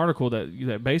reading an article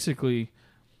that basically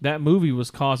that movie was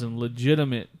causing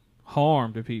legitimate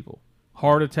harm to people,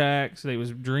 heart attacks. They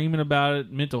was dreaming about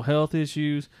it, mental health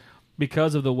issues,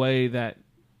 because of the way that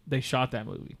they shot that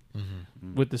movie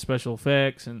with the special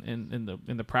effects and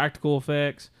the practical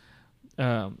effects.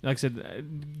 Like I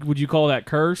said, would you call that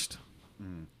cursed?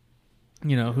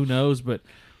 Who knows? But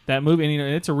that movie,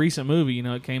 and it's a recent movie.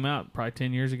 It came out probably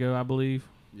 10 years ago, I believe.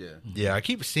 Yeah, I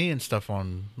keep seeing stuff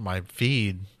on my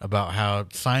feed about how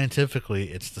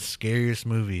scientifically it's the scariest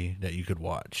movie that you could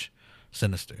watch.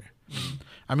 Sinister.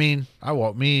 I mean,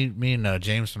 me and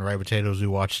James from Right Potatoes, we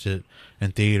watched it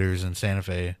in theaters in Santa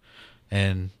Fe,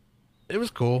 and it was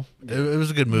cool. It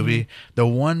was a good movie. The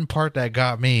one part that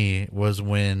got me was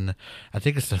when I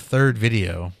think it's the third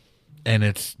video, and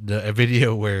it's a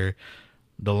video where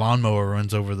the lawnmower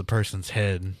runs over the person's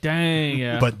head. Dang,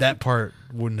 yeah. But that part,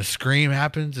 when the scream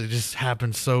happens, it just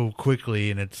happens so quickly,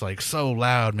 and it's like so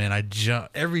loud, man. I jump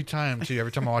every time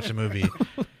I watch a movie.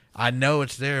 I know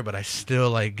it's there, but I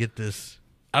still get this.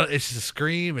 It's just a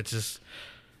scream. It's just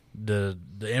the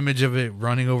image of it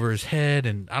running over his head,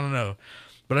 and I don't know.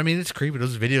 But I mean, it's creepy.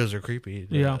 Those videos are creepy.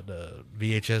 The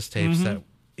VHS tapes that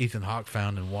Ethan Hawke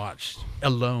found and watched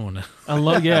alone.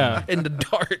 Yeah. In the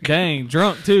dark. Dang,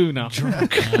 drunk too. No.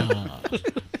 Drunk.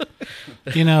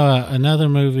 Another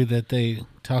movie that they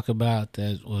talk about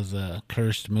that was a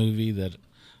cursed movie that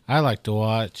I like to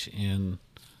watch, and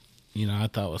I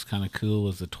thought was kind of cool,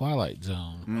 was The Twilight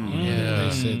Zone. Yeah.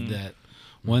 They said that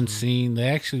one scene, they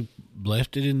actually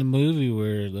left it in the movie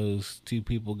where those two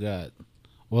people got,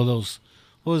 what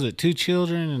was it, two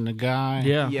children and the guy?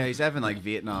 Yeah. Yeah, he's having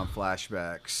Vietnam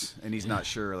flashbacks, and he's not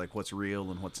sure what's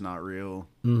real and what's not real.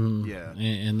 Yeah.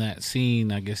 In that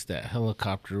scene, I guess that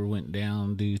helicopter went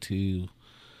down due to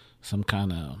some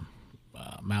kind of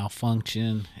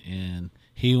malfunction, and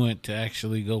he went to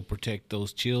actually go protect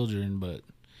those children, but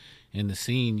in the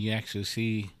scene, you actually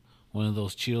see one of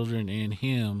those children and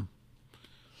him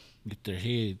get their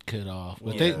head cut off.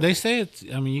 But they say it's,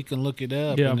 you can look it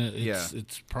up, and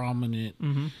it's prominent,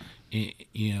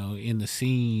 in the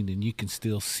scene, and you can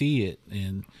still see it.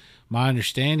 And my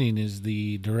understanding is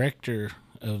the director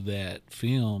of that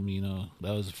film,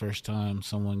 that was the first time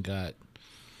someone got,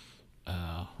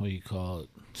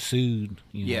 sued,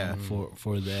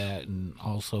 for that. And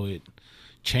also it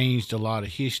changed a lot of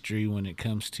history when it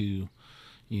comes to,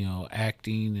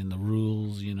 acting and the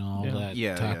rules, all that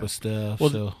type of stuff. Well,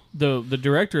 so the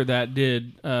director of that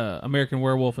did American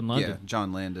Werewolf in London. Yeah,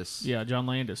 John Landis. Yeah, John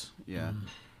Landis. Yeah.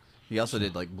 He also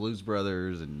did Blues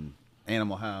Brothers and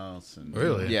Animal House. And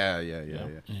Really? Yeah.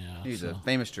 He's so a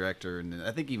famous director, and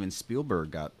I think even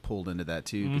Spielberg got pulled into that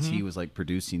too because he was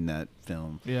producing that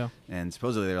film. Yeah. And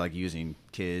supposedly they're using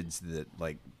kids that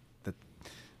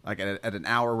at an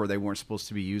hour where they weren't supposed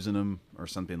to be using them or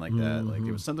something like that.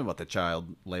 It was something about the child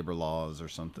labor laws or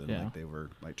something. Yeah. They were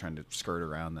trying to skirt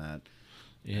around that.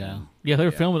 Yeah, they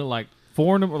were filming it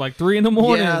 4 in the, or like 3 in the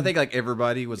morning. Yeah, I think like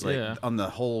everybody was like Yeah. on the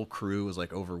whole crew was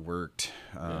like overworked.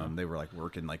 They were like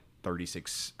working like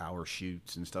 36-hour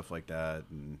shoots and stuff like that,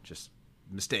 and just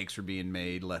mistakes were being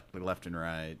made left and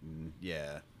right, and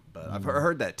yeah. But I've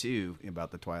heard that too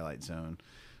about the Twilight Zone,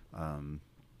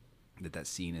 that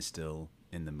scene is still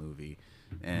in the movie,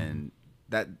 and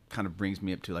that kind of brings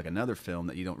me up to like another film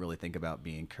that you don't really think about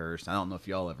being cursed. I don't know if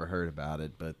y'all ever heard about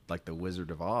it, but like The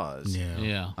Wizard of Oz.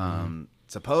 Yeah.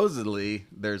 Supposedly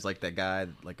there's like that guy,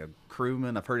 like a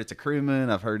crewman. I've heard it's a crewman.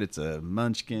 I've heard it's a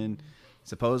munchkin.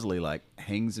 Supposedly like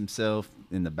hangs himself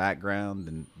in the background,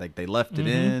 and like they left it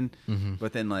in,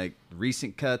 but then like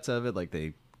recent cuts of it, like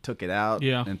they took it out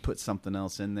and put something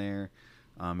else in there.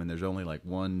 And there's only like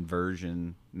one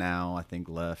version now, I think,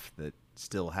 left that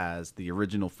still has the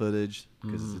original footage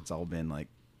because it's all been like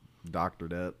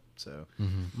doctored up. So,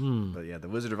 but yeah, The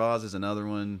Wizard of Oz is another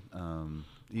one.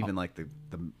 Even like the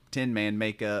Tin Man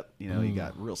makeup, you know, he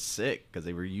got real sick because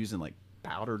they were using like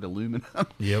powdered aluminum.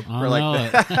 Yep. For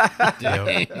like that.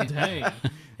 Yep. Dang.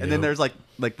 And then there's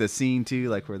like the scene too,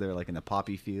 like where they're like in the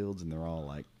poppy fields and they're all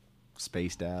like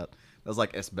spaced out. That was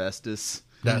like asbestos.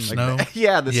 That Like snow?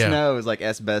 the snow is like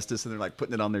asbestos, and they're like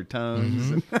putting it on their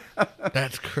tongues.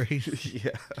 That's crazy.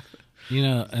 Yeah. You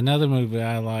know, another movie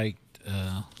I liked,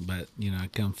 but you know, I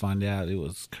come find out it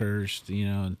was cursed. You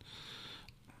know,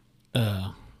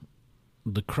 and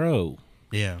The Crow.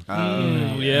 Yeah.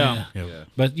 Yeah. Yep. Yeah.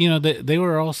 But you know, they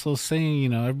were also saying, you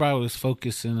know, everybody was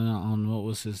focusing on what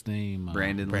was his name,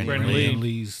 Brandon Lee. Brandon Lee. Brandon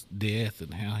Lee's death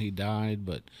and how he died.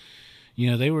 But you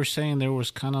know, they were saying there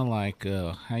was kind of like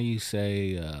how you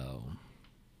say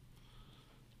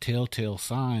telltale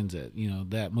signs that, you know,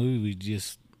 that movie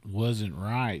just wasn't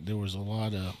right. There was a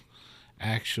lot of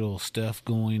actual stuff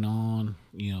going on,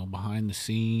 you know, behind the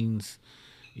scenes.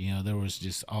 You know, there was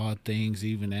just odd things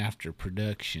even after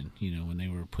production, you know, when they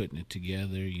were putting it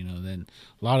together, you know, then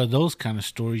a lot of those kind of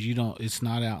stories, it's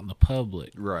not out in the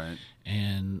public. Right.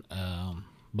 And,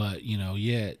 but, you know,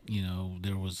 yet, you know,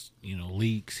 there was, you know,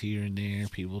 leaks here and there,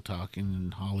 people talking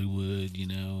in Hollywood, you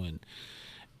know,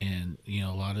 and, you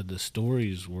know, a lot of the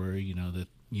stories were, you know, that,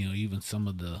 you know, even some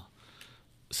of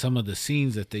the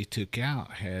scenes that they took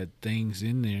out had things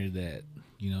in there that,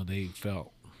 you know, they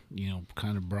felt, you know,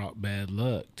 kind of brought bad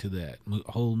luck to that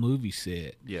whole movie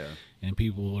set. Yeah. And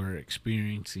people were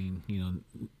experiencing, you know,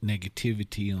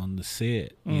 negativity on the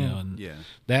set, you know, and Yeah.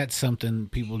 that's something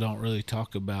people don't really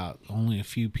talk about. Only a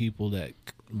few people that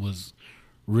was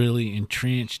really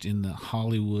entrenched in the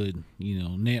Hollywood, you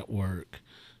know, network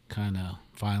kind of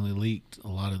finally leaked a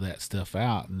lot of that stuff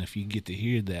out. And if you get to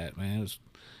hear that, man, it was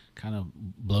kind of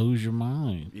blows your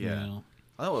mind. Yeah. You know?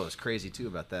 I thought what was crazy too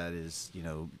about that is, you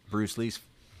know, Bruce Lee's,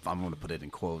 I'm going to put it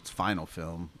in quotes, final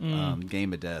film,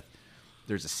 Game of Death.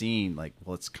 There's a scene like,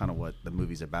 well, it's kind of what the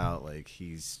movie's about. Like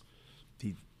he's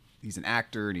an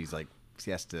actor and he's like, he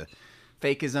has to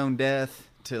fake his own death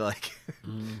to like,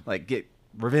 like get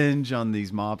revenge on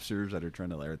these mobsters that are trying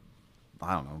to,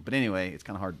 I don't know. But anyway, it's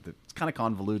kind of hard. It's kind of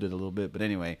convoluted a little bit. But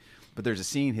anyway, but there's a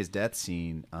scene, his death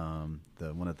scene.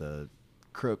 One of the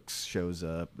crooks shows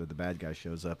up, the bad guy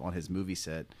shows up on his movie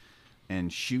set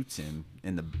and shoots him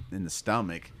in the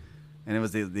stomach, and it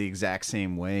was the exact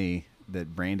same way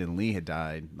that Brandon Lee had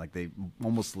died. Like they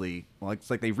it's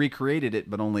like they recreated it,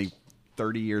 but only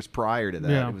 30 years prior to that.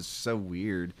 Yeah. It was so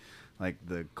weird, like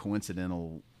the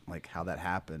coincidental, like how that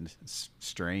happened. It's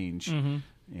strange.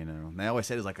 You know, and they always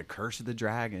said it was like a curse of the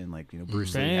dragon. Like, you know,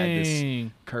 Bruce Lee had this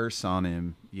Dang. curse on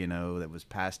him, you know, that was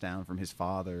passed down from his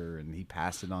father, and he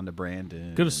passed it on to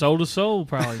Brandon. Could have sold his soul,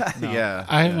 probably. No. Yeah.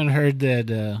 I haven't heard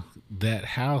that that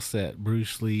house that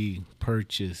Bruce Lee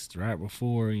purchased right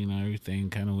before, you know, everything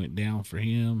kind of went down for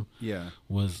him. Yeah.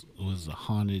 Was a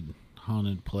haunted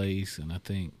place, and I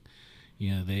think,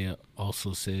 you know, they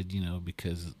also said, you know,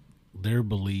 because their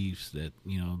beliefs that,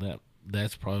 you know,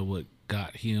 that's probably what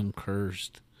got him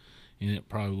cursed, and it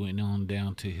probably went on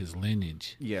down to his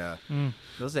lineage. Yeah.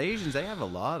 Those Asians, they have a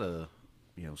lot of,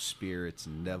 you know, spirits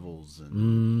and devils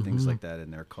and things like that in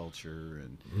their culture.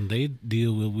 And They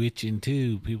deal with witching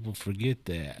too. People forget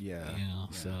that. Yeah, You know,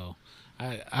 yeah. so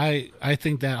I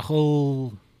think that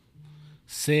whole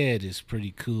set is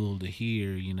pretty cool to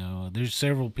hear. You know, there's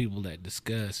several people that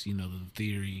discuss, you know, the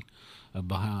theory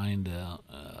behind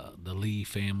the Lee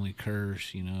family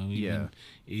curse. You know, Yeah.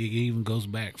 it even goes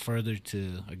back further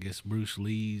to, I guess, Bruce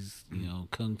Lee's, you know,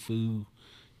 kung fu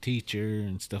teacher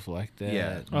and stuff like that.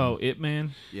 Yeah. Oh, It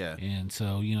Man. yeah. And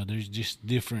so, you know, there's just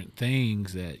different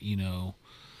things that, you know,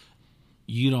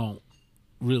 you don't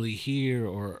really hear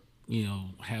or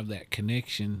have that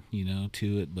connection,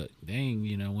 to it. But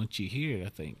dang, once you hear it, I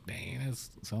think, dang, that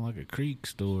sounds like a Creek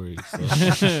story. So.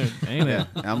 Ain't it?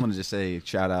 I'm going to just say,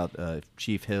 shout out if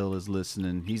Chief Hill is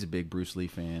listening. He's a big Bruce Lee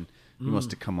fan. He wants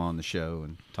to come on the show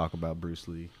and talk about Bruce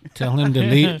Lee. Tell him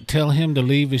to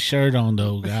leave his shirt on,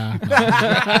 though, guy.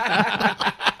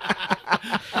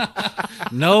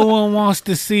 No one wants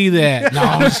to see that. No,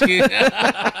 I'm just kidding.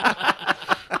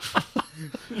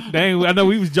 Dang, I know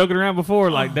we was joking around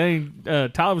before. Like, dang,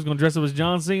 Tyler was gonna dress up as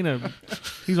John Cena.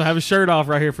 He's gonna have his shirt off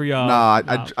right here for y'all.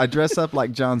 I dress up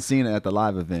like John Cena at the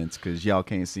live events because y'all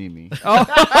can't see me.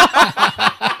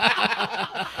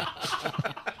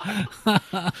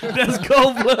 That's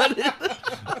cold blooded.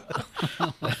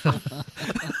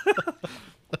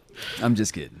 I'm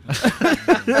just kidding.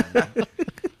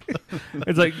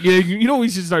 It's like, you know what we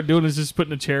should start doing is just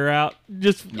putting a chair out.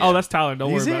 Oh, that's Tyler.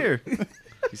 Don't He's worry about here.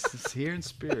 He's just here in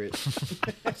spirit.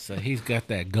 So he's got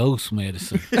that ghost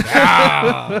medicine.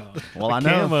 Well, I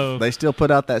know camo. they still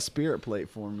put out that spirit plate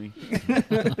for me.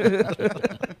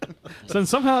 So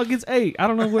somehow it gets 8. I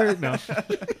don't know where. No.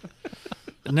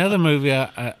 Another movie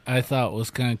I thought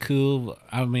was kind of cool.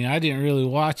 I mean, I didn't really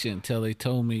watch it until they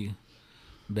told me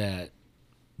that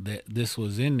this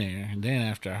was in there, and then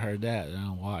after I heard that, then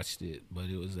I watched it. But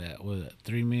it was that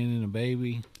 3 Men and a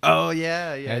Baby. Oh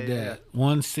yeah, Had that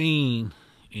one scene,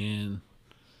 and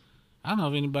I don't know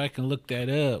if anybody can look that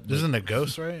up. But Isn't it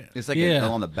Ghost, right? It's like Yeah.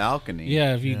 on the balcony.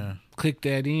 yeah, if you Yeah. click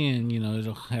that in,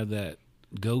 it'll have that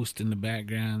ghost in the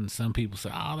background. Some people say,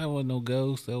 "Oh, that wasn't no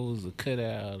ghost. That was a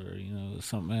cutout, or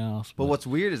something else." But what's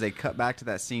weird is they cut back to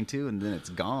that scene too, and then it's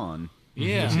gone.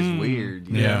 Yeah. Which is weird.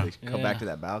 Yeah. They come back to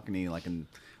that balcony like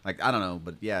I don't know,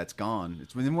 but yeah, it's gone.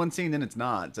 It's within one scene, then it's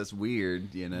not. It's just weird,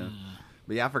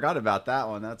 But yeah, I forgot about that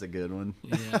one. That's a good one.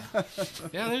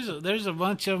 Yeah, there's a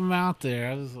bunch of them out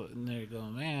there. I was sitting there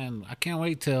going, man, I can't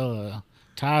wait till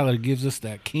Tyler gives us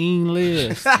that keen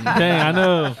list. Dang, I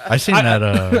know. I seen that.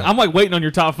 I'm like waiting on your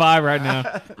top 5 right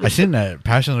now. I seen that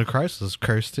Passion of the Christ was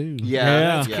cursed too. Yeah.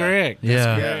 That's correct.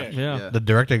 Yeah. Correct. Yeah. The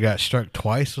director got struck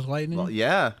twice with lightning. Well,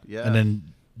 yeah. And then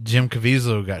Jim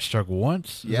Caviezel got struck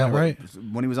once. Is that right?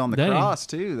 When he was on the Dang. cross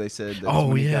too, they said. That's Oh,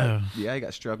 when he yeah. he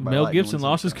got struck by Mel lightning Gibson once on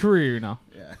lost the his cross. career now.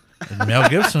 Yeah. And Mel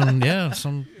Gibson,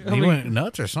 he mean, went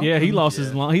nuts or something. Yeah, he lost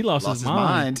his Lost his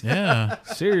mind. Yeah,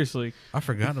 Seriously. I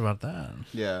forgot about that.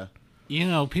 Yeah.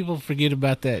 People forget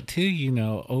about that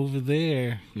too. Over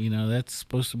there, that's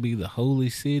supposed to be the holy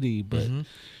city. But,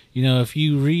 if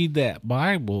you read that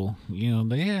Bible,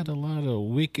 they had a lot of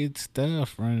wicked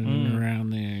stuff running around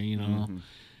there,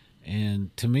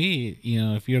 And to me,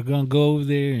 if you're going to go over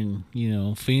there and,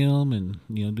 film and,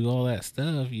 do all that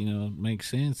stuff, it makes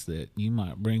sense that you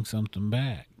might bring something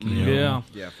back. you know? Yeah.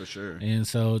 Yeah, for sure. And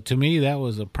so to me, that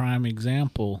was a prime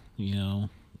example,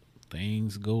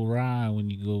 things go awry when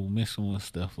you go messing with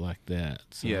stuff like that.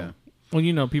 So, Yeah.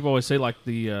 Well, people always say like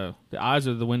the eyes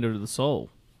are the window to the soul.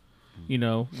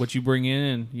 What you bring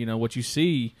in, what you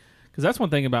see. Because that's one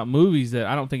thing about movies that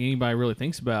I don't think anybody really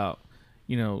thinks about.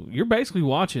 You're basically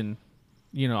watching,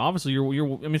 obviously you're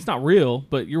I mean, it's not real,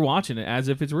 but you're watching it as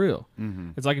if it's real.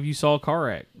 Mm-hmm. It's like if you saw a car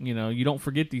wreck, you don't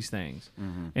forget these things,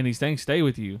 and these things stay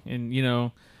with you.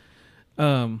 And,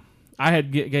 I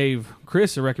had gave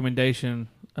Chris a recommendation,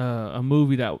 a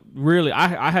movie that really,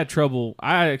 I had trouble.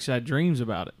 I actually had dreams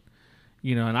about it,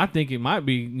 and I think it might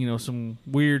be, some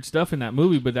weird stuff in that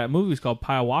movie, but that movie is called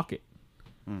Pyewacket.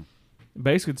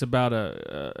 Basically, it's about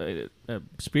a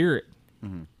spirit.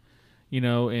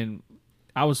 And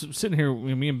I was sitting here,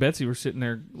 me and Betsy were sitting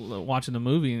there watching the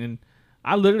movie, and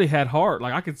I literally had heart.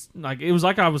 It was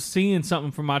like I was seeing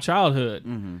something from my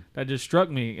childhood that just struck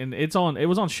me. And it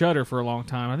was on Shudder for a long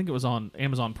time. I think it was on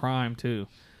Amazon Prime too.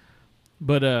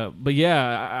 But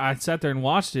yeah, I sat there and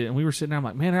watched it, and we were sitting there. I'm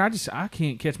like, man, I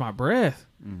can't catch my breath.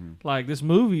 Like, this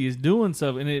movie is doing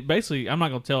something, and it basically, I'm not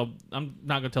gonna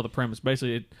tell the premise.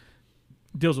 Basically, it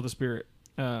deals with a spirit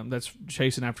that's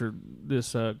chasing after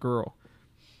this girl.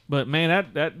 But man,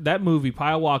 that movie,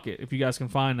 Pyewacket, if you guys can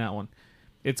find that one,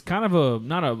 it's kind of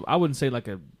I wouldn't say like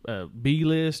a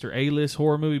B-list or A-list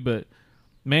horror movie, but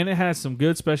man, it has some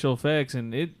good special effects,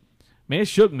 and it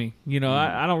shook me.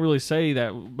 I don't really say that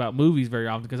about movies very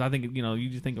often because I think you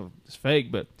just think of it's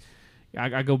fake, but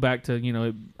I go back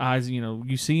to eyes,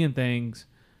 you seeing things,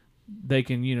 they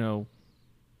can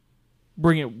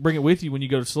bring it with you when you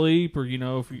go to sleep, or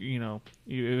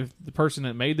if the person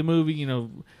that made the movie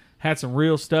had some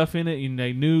real stuff in it and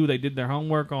they knew they did their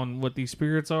homework on what these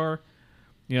spirits are.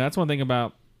 That's one thing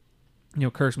about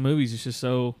cursed movies. It's just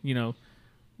so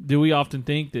do we often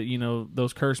think that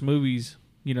those cursed movies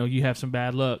you have some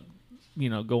bad luck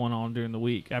going on during the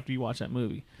week after you watch that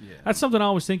movie. Yeah. That's something I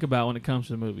always think about when it comes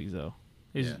to movies, though,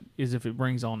 is Yeah. is if it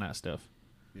brings on that stuff.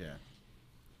 Yeah.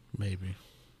 Maybe.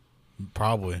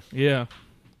 Probably. Yeah.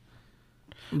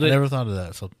 I never thought of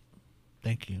that, so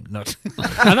thank you. No.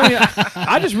 I know.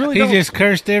 I just really He don't. just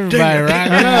cursed everybody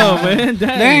right I now. know, man.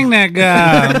 Dang that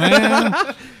guy,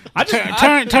 man. I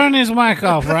just, Turn his mic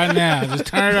off right now. Just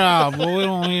turn it off. Boy, we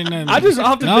don't hear nothing. I just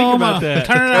often think about that.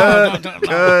 Turn it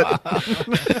off.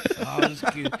 Oh, just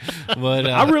kidding. But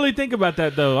I really think about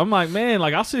that though. I'm like, man,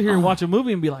 like I'll sit here and watch a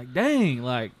movie and be like, dang,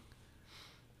 like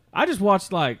I just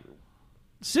watched like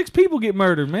 6 people get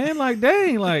murdered, man. Like,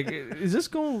 dang, like is this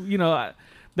going?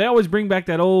 They always bring back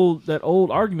that old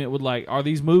argument with like, are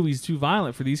these movies too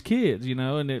violent for these kids?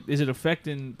 And is it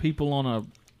affecting people on a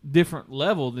different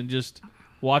level than just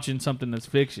watching something that's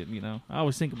fiction? I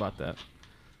always think about that.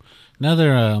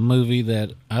 another movie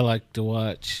that I like to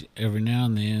watch every now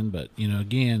and then, but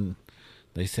again,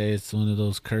 they say it's one of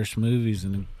those cursed movies,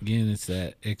 and again, it's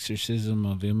that Exorcism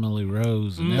of Emily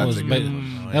Rose, and that was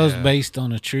based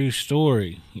on a true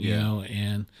story, you know,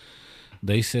 and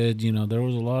they said, there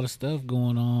was a lot of stuff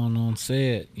going on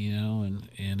set, and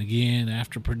again,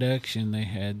 after production, they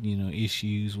had,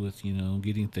 issues with,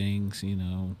 getting things,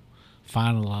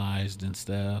 finalized and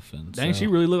stuff. And Dang, she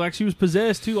really looked like she was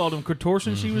possessed too. All them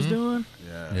contortions she was doing.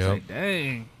 Yeah. Yep. Like,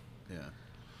 dang. Yeah.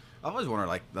 I've always wondered,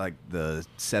 like the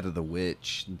set of The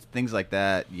Witch, and things like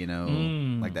that.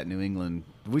 Like that New England.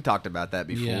 We talked about that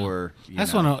before.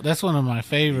 That's one of my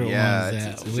favorite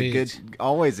ones. It's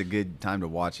always a good time to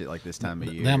watch it, like this time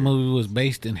of year. That movie was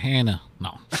based in Hannah.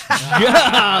 No,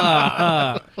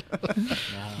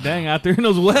 Dang, out there in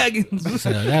those wagons.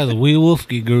 so that was a Wee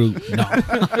Wolfie group. No,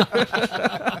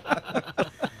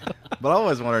 But I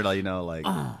always wondered,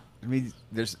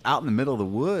 there's out in the middle of the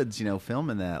woods,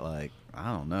 filming that, like,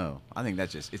 I don't know. I think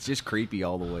it's just creepy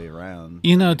all the way around.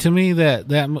 to me that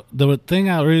the thing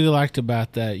I really liked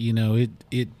about that,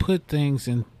 it put things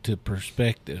into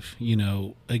perspective.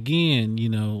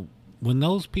 Again, when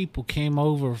those people came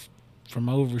over from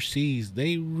overseas,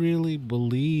 they really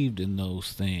believed in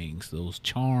those things, those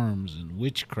charms and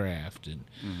witchcraft, and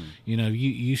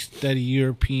you study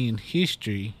European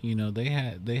history. They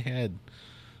had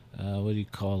what do you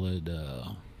call it?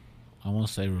 I want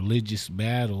to say religious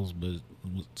battles, but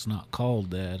it's not called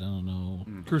that. I don't know.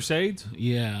 Crusades?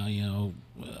 Yeah,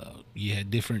 you had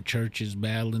different churches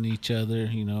battling each other,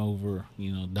 over,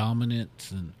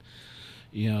 dominance, and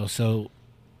so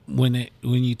when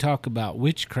you talk about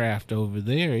witchcraft over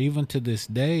there, even to this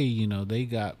day, they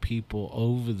got people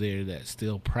over there that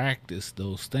still practice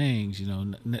those things.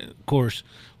 Of course,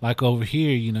 like over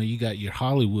here, you got your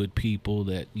Hollywood people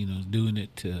that doing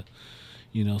it to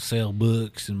sell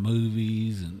books and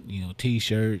movies and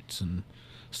T-shirts and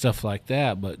stuff like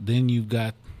that. But then you've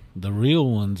got the real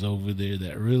ones over there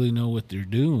that really know what they're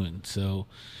doing. So,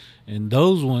 and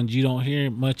those ones you don't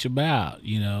hear much about,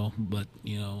 but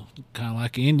kind of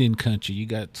like Indian country, you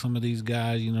got some of these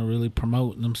guys, really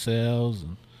promoting themselves,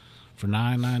 and for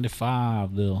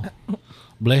 $9.95 they'll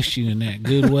bless you in that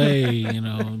good way,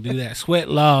 do that sweat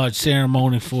lodge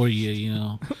ceremony for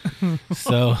you,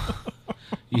 So,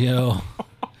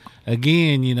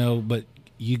 again, but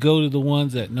you go to the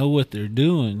ones that know what they're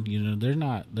doing,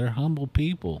 they're humble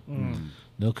people.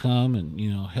 They'll come and,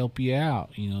 help you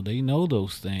out. They know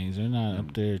those things. They're not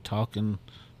up there talking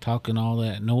all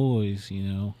that noise,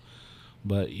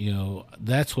 But,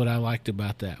 that's what I liked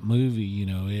about that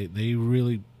movie. They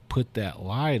really put that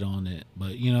light on it.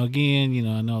 But, again,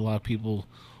 I know a lot of people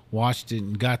watched it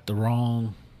and got the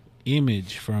wrong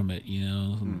image from it,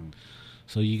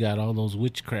 So you got all those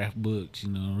witchcraft books,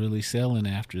 really selling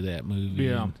after that movie.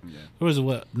 Yeah. There was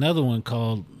another one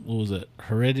called, what was it,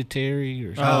 Hereditary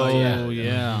or Oh, something?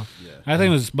 yeah. I think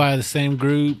it was by the same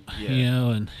group,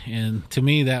 Yeah. and to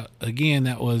me that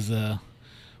was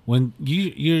when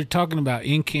you're talking about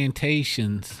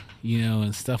incantations,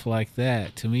 and stuff like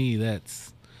that. To me,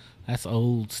 that's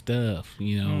old stuff,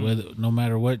 whether no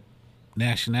matter what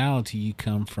nationality you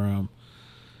come from.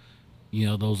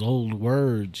 Those old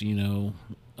words, I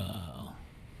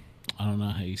don't know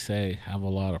how you say, have a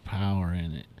lot of power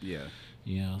in it.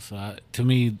 Yeah. So to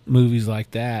me, movies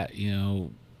like that,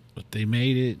 if they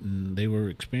made it and they were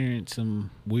experiencing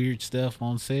weird stuff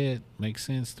on set, makes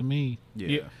sense to me.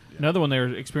 Yeah. Another one they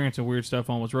were experiencing weird stuff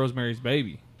on was Rosemary's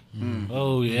Baby.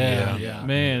 Oh, yeah.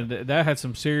 Man, that had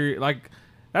some serious, like,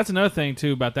 that's another thing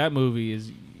too about that movie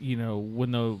is,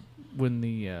 when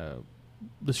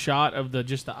the shot of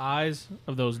just the eyes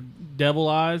of those devil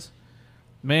eyes,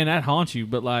 man, that haunts you.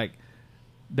 But like,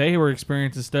 they were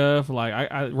experiencing stuff like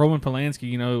Roman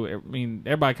Polanski.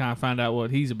 Everybody kind of found out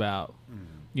what he's about.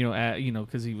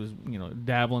 because he was,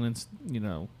 dabbling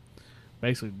in,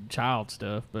 basically child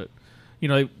stuff. But,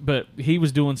 but he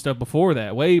was doing stuff before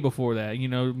that, way before that.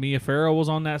 Mia Farrow was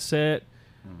on that set,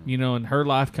 and her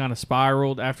life kind of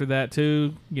spiraled after that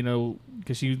too,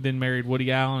 because she then married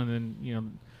Woody Allen, and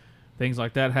then, things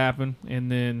like that happened.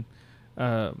 And then,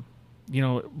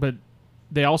 but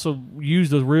they also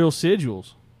used those real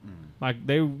sigils. Like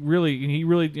he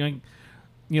really,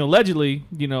 allegedly,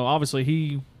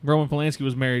 obviously Roman Polanski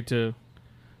was married to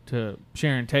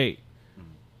Sharon Tate.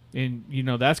 And,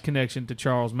 that's connection to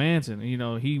Charles Manson.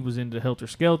 He was into Helter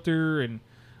Skelter and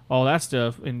all that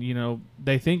stuff. And,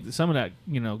 they think that some of that,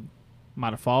 might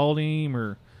have followed him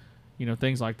or,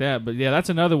 things like that. But, yeah, that's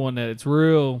another one that it's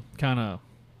real kind of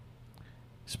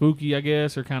spooky, I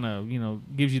guess, or kind of,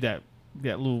 gives you that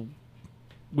little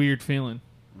weird feeling.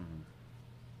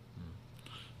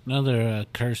 Another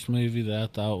cursed movie that I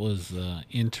thought was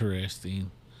interesting,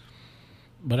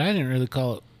 but I didn't really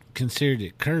considered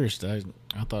it cursed. I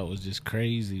thought it was just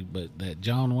crazy. But that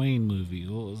John Wayne movie,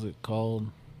 what was it called?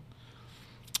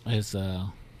 It's I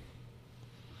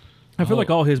feel like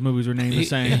all his movies are named the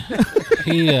same.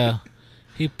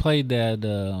 He played that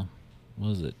what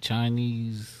was it,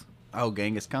 Chinese? Oh,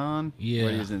 Genghis Khan? Yeah.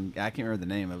 Where he was in, I can't remember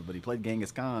the name of it, but he played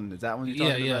Genghis Khan. Is that one you're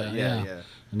talking about? Yeah.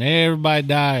 And everybody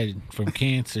died from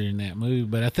cancer in that movie.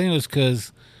 But I think it was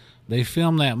because they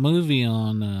filmed that movie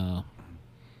on,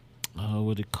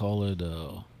 what do you call it?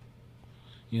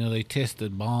 They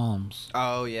tested bombs.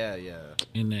 Oh, yeah.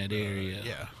 In that area.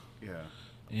 Yeah.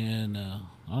 And I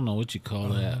don't know what you call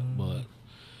that, but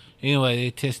anyway,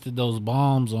 they tested those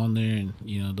bombs on there, and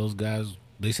those guys,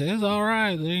 they said it's all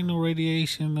right. There ain't no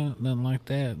radiation, nothing like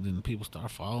that. Then people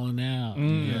start falling out.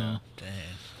 Dang.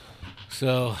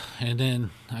 So, and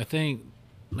then I think,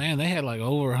 man, they had like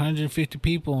over 150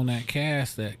 people on that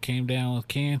cast that came down with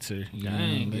cancer.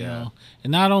 Dang, know?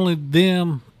 And not only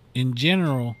them in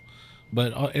general,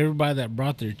 but everybody that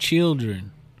brought their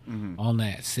children on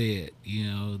that set.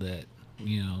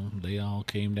 They all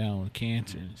came down with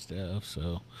cancer and stuff.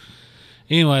 So,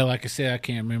 anyway, like I said, I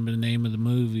can't remember the name of the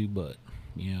movie, but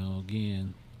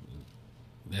again,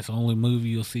 that's the only movie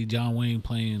you'll see John Wayne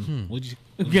playing.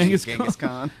 Genghis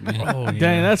Khan. Oh, yeah.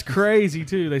 Dang, that's crazy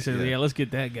too. They said, yeah, let's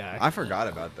get that guy. I forgot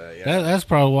about that. Yeah. That's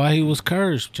probably why he was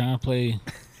cursed, trying to play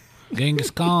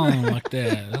Genghis Khan like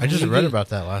that. I just read about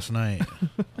that last night.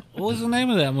 What was the name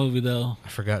of that movie, though? I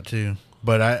forgot too,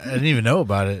 but I didn't even know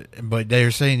about it. But they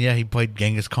were saying, yeah, he played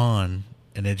Genghis Khan,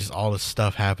 and then just all this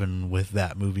stuff happened with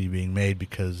that movie being made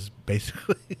because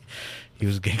basically he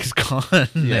was Genghis Khan.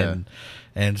 Yeah.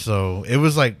 And so it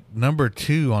was like number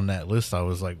 2 on that list I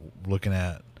was like looking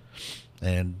at,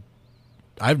 and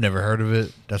I've never heard of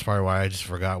it. That's probably why I just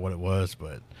forgot what it was.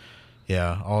 But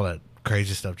yeah, all that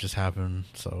crazy stuff just happened.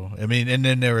 So I mean, and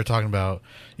then they were talking about,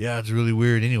 yeah, it's really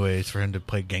weird anyways for him to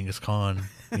play Genghis Khan,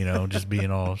 just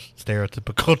being all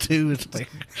stereotypical too. It's like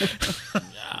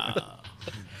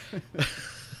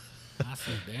I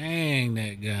said, dang,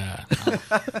 that guy.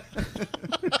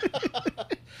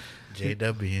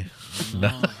 JW.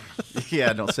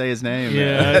 Yeah, don't say his name.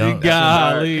 Yeah, man.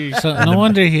 golly. So, no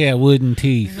wonder he had wooden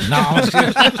teeth. No, I'm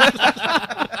serious.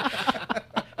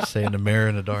 Saying the mirror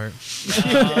in the dark.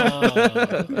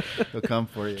 He'll come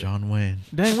for you. John Wayne.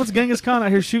 Dang, what's Genghis Khan out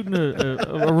here shooting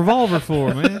a revolver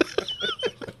for, man?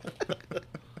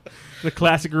 The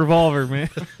classic revolver, man.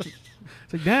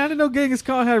 It's like, damn, I didn't know Genghis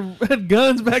Khan had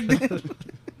guns back then.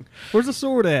 Where's the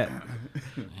sword at?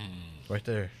 Right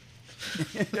there.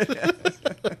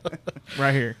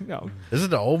 Right here. No. Is it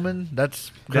the Omen?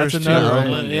 That's That's cursed another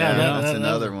too, one. right? Yeah, that's that-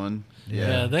 another one.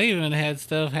 Yeah, they even had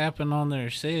stuff happen on their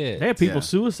set. They had people Yeah.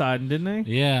 suiciding, didn't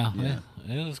they? Yeah, Yeah.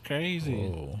 it was crazy.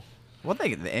 Whoa. Well,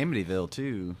 they the Amityville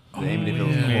too. The Oh,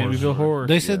 Amityville yeah. Amityville Horror.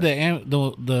 They said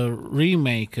the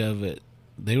remake of it,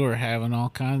 they were having all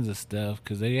kinds of stuff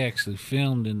because they actually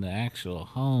filmed in the actual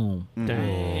home.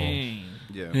 Dang.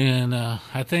 Yeah. And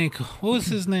I think, what was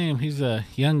his name? He's a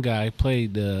young guy,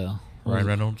 played Ryan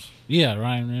Reynolds. Yeah,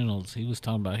 Ryan Reynolds. He was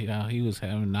talking about how he was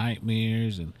having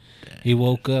nightmares, and he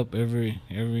woke up every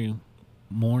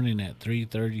morning at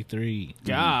 3:33.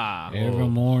 God. Every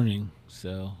morning.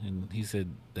 So, and he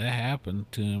said that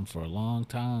happened to him for a long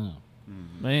time.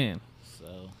 Man.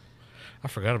 So, I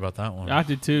forgot about that one. I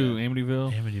did too,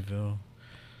 Amityville. Amityville.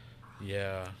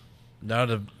 Yeah.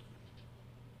 Now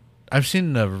I've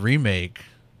seen the remake.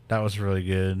 That was really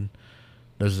good.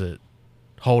 Does it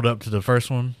hold up to the first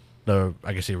one?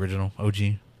 I guess the original OG.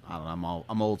 I don't know.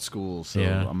 I'm old school, so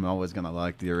Yeah. I'm always gonna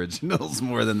like the originals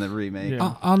more than the remake.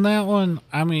 Yeah. on that one,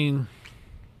 I mean,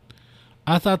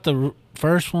 I thought the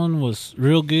first one was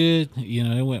real good.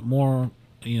 It went more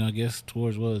I guess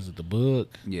towards, what was it, the book?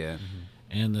 Yeah.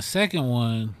 And the second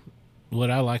one, what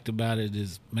I liked about it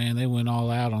is, man, they went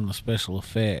all out on the special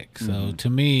effects. So to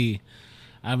me,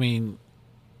 I mean,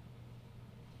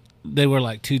 they were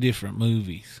like two different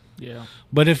movies. Yeah.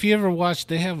 But if you ever watched,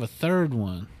 they have a third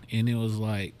one, and it was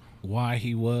like why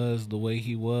he was the way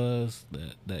he was,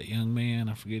 that young man,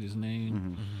 I forget his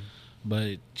name, but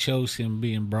it shows him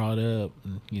being brought up,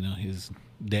 and his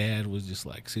dad was just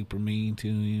like super mean to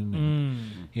him,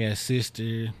 and he had a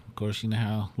sister, of course,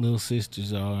 how little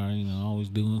sisters are, always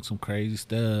doing some crazy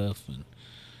stuff, and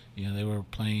they were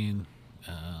playing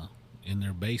in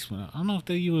their basement. I don't know if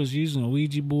they was using a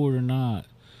Ouija board or not,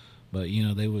 but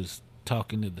they was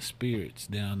talking to the spirits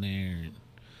down there, and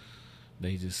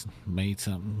they just made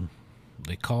something.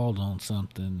 They called on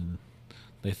something, and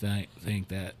they think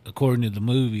that, according to the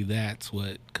movie, that's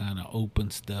what kind of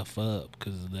opened stuff up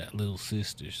because of that little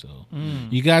sister. So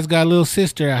you guys got a little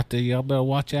sister out there, y'all better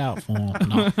watch out for them.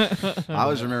 No. I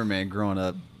always remember, man, growing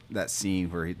up, that scene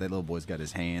where that little boy's got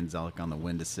his hands like on the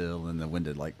windowsill, and the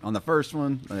window, like on the first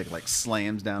one, like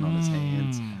slams down on his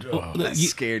hands. That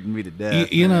scared me to death.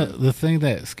 The thing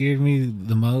that scared me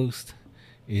the most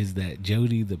is that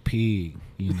Jody the pig,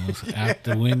 out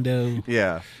the window.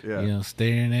 Yeah.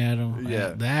 Staring at him. Yeah.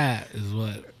 That is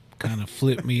what kind of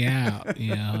flipped me out,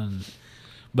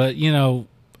 But,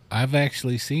 I've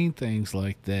actually seen things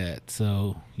like that.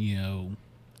 So,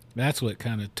 that's what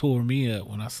kind of tore me up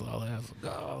when I saw that. I was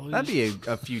like, oh, that'd be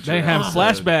a future. They have episode.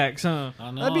 flashbacks, huh?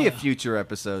 That'd be a future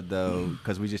episode, though,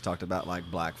 because we just talked about like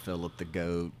Black Phillip the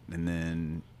goat, and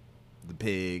then the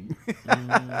pig,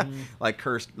 like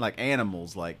cursed, like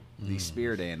animals, like these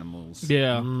spirit animals.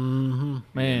 Yeah,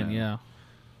 man, yeah.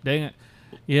 Dang it,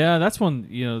 yeah. That's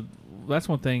one. That's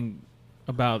one thing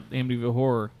about Amityville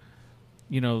Horror.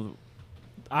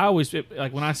 I always,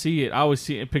 like, when I see it, I always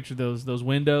picture those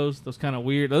windows, those kind of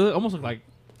weird, they almost look like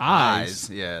eyes.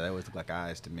 Yeah, they always look like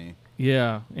eyes to me.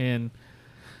 Yeah, and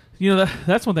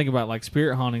that's one thing about like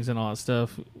spirit hauntings and all that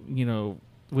stuff.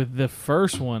 With the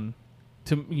first one,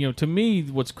 to me,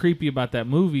 what's creepy about that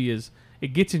movie is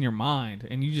it gets in your mind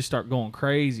and you just start going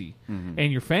crazy,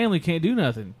 and your family can't do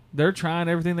nothing. They're trying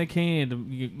everything they can to,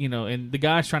 and the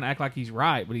guy's trying to act like he's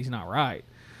right, but he's not right.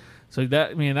 So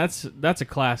that's a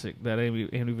classic, that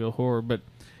Amityville Horror. But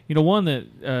one that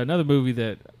another movie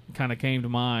that kind of came to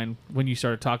mind when you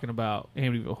started talking about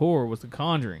Amityville Horror was The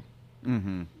Conjuring,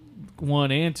 1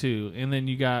 and 2, and then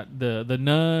you got the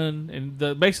Nun and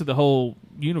basically the whole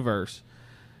universe.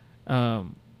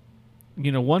 One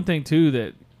thing too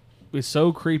that is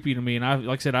so creepy to me, and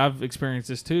I've experienced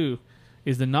this too,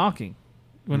 is the knocking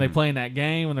when they play in that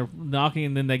game, when they're knocking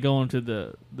and then they go into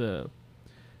the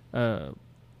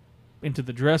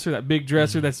dresser, that big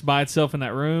dresser that's by itself in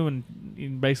that room,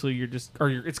 and basically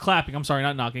it's clapping. I'm sorry,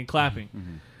 not knocking, clapping.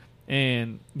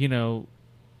 And the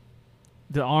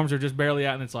arms are just barely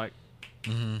out, and it's like,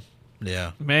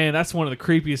 yeah, man, that's one of the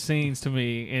creepiest scenes to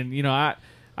me. And I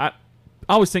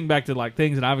always think back to like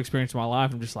things that I've experienced in my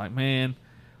life. I'm just like, man,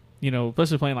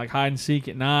 especially playing like hide and seek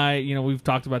at night. We've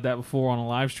talked about that before on a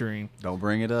live stream. Don't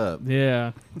bring it up.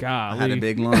 Yeah, God, I had a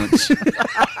big lunch.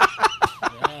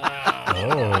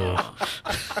 Oh,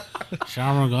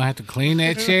 Sharma gonna have to clean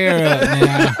that chair up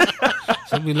now.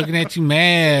 She'll be looking at you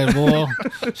mad, boy.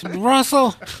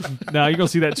 Russell. Now you're gonna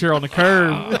see that chair on the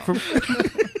curb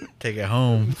take it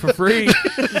home, for free.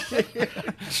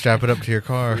 strap it up to your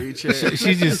car.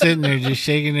 She's just sitting there, just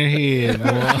shaking her head,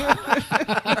 boy.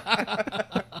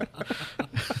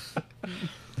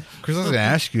 Chris, I was gonna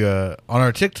ask you on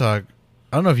our TikTok.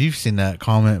 I don't know if you've seen that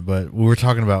comment, but we were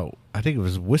talking about, I think it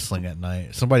was whistling at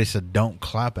night. Somebody said don't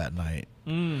clap at night.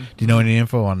 Do you know any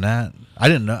info on that? I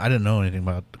didn't know anything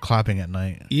about clapping at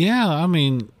night. Yeah, I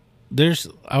mean,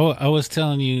 I was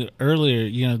telling you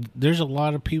earlier, there's a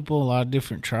lot of people, a lot of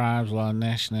different tribes, a lot of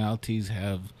nationalities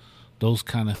have those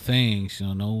kind of things.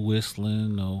 No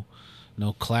whistling, no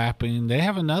clapping. They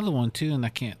have another one too, and I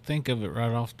can't think of it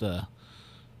right off the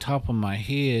top of my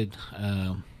head.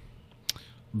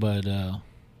 But I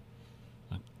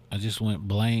just went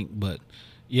blank. But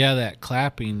yeah, that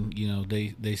clapping,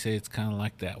 they say it's kind of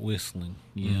like that whistling,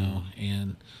 know,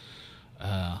 and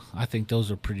I think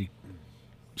those are pretty.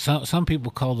 Some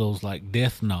people call those like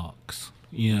death knocks,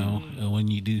 when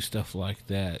you do stuff like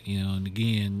that, and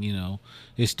again,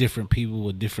 it's different people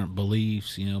with different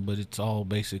beliefs, but it's all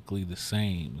basically the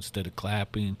same. Instead of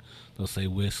clapping, they'll say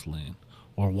whistling.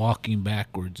 Or walking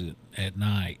backwards at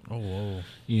night. Oh, whoa.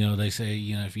 They say,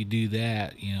 if you do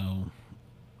that,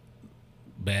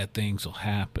 bad things will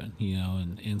happen,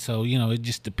 and so, it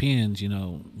just depends,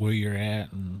 where you're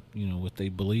at and, what they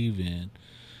believe in.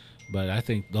 But I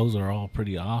think those are all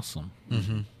pretty awesome.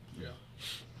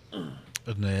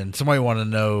 And then somebody wanted to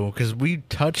know, because we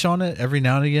touch on it every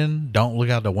now and again, don't look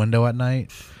out the window at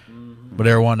night. But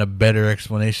they were wanting a better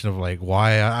explanation of like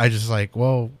why. I just like,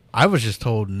 well, I was just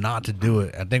told not to do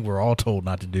it. I think we're all told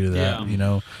not to do that, Yeah. you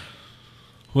know?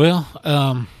 Well,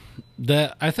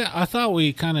 that I thought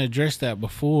we kind of addressed that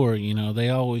before. You know, they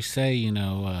always say, you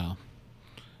know,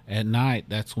 at night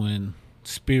that's when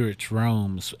spirits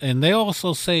roam, and they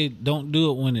also say don't do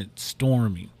it when it's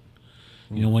storming.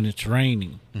 You know, when it's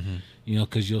raining. You know,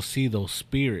 because you'll see those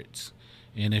spirits,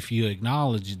 and if you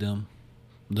acknowledge them,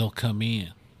 they'll come in.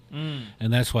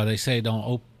 And that's why they say don't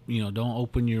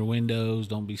open your windows,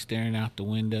 don't be staring out the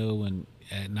window and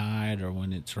at night or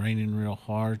when it's raining real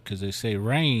hard, because they say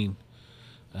rain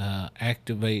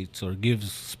activates or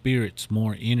gives spirits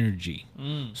more energy,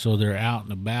 so they're out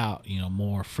and about, you know,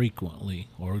 more frequently,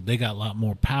 or they got a lot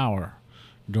more power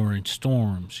during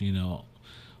storms. You know,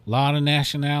 a lot of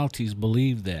nationalities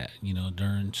believe that, you know,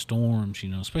 during storms, you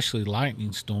know, especially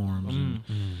lightning storms,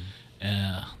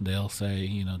 and they'll say,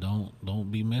 you know,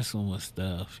 don't be messing with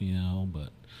stuff, you know. But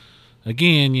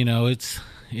again, you know, it's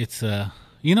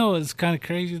you know, it's kind of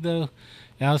crazy though.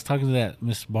 I was talking to that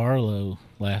Miss Barlow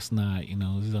last night, you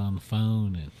know, we was on the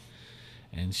phone,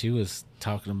 and she was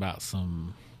talking about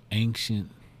some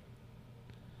ancient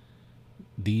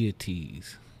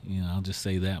deities, you know, I'll just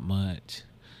say that much.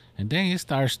 And dang, it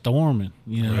started storming,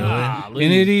 you know, and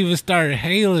it even started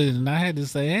hailing, and I had to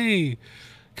say, hey,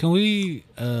 can we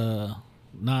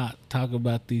not talk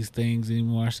about these things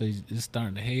anymore? I said, it's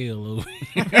starting to hail over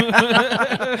here.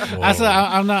 I said,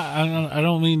 I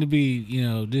don't mean to be, you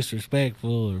know,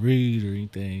 disrespectful or rude or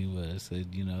anything, but I said,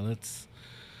 you know,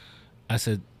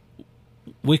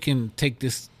 we can take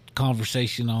this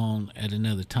conversation on at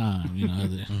another time, you know,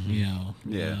 you know,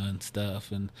 and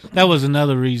stuff. And that was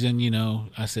another reason, you know,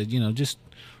 I said, you know, just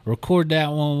record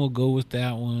that one, we'll go with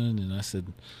that one. And I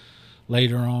said,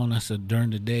 later on, I said, during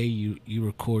the day, you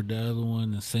record the other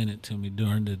one and send it to me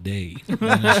during the day. You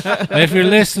know? If you're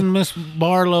listening, Miss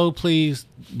Barlow, please,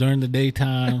 during the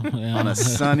daytime. On a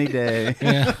sunny day.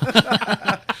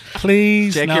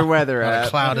 Please. Check your weather Not a app.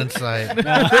 cloud in sight.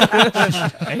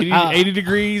 80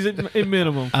 degrees at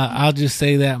minimum. I'll just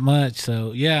say that much.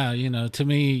 So, yeah, you know, to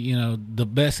me, you know, the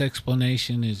best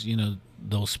explanation is, you know,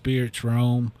 those spirits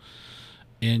roam.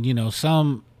 And, you know,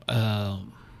 some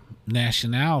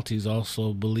nationalities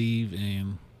also believe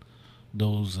in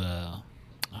those, I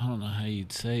don't know how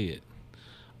you'd say it.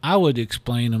 I would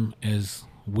explain them as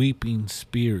weeping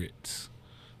spirits.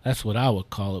 That's what I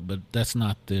would call it, but that's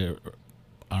not the,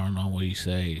 I don't know what you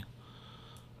say,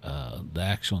 the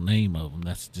actual name of them.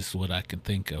 That's just what I can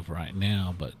think of right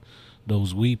now. But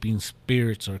those weeping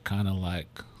spirits are kind of like,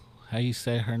 how you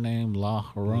say her name? La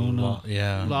Llorona?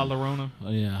 Yeah. La Llorona.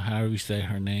 Yeah, however you say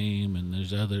her name. And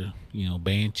there's other, you know,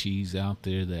 banshees out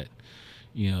there that,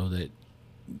 you know, that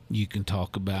you can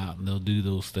talk about, and they'll do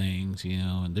those things, you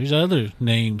know. And there's other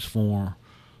names for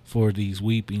these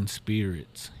weeping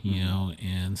spirits, you know.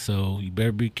 And so you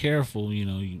better be careful, you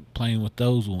know, you playing with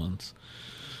those ones.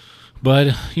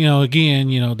 But, you know, again,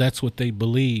 you know, that's what they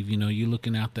believe. You know, you're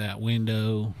looking out that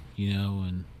window, you know,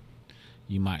 and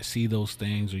you might see those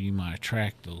things or you might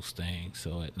attract those things.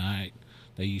 So at night,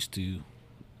 they used to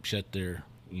shut their,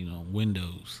 you know,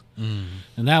 windows.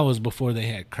 And that was before they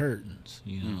had curtains,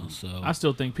 you know. So I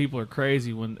still think people are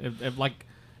crazy when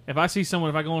if I see someone,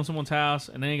 if I go in someone's house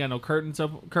and they ain't got no curtains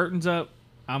up,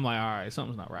 I'm like, all right,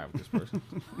 something's not right with this person.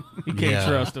 You can't Yeah.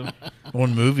 trust them.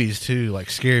 On movies too, like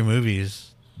scary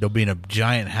movies, they'll be in a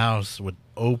giant house with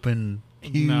open,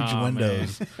 huge Nah,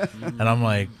 windows, and I'm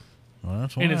like, well,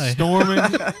 that's why. And it's storming.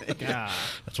 God.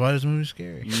 That's why this movie's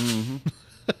scary.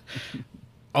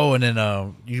 Oh, and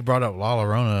then you brought up La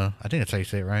Llorona. I think that's how you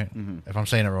say it, right? If I'm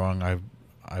saying it wrong, I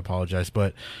apologize.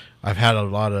 But I've had a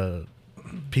lot of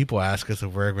people ask us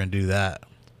if we're ever going to do that.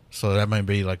 So that might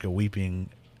be like a weeping,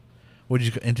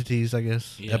 entities, I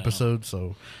guess, Yeah. episode.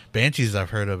 So Banshees I've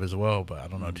heard of as well, but I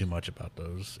don't know too much about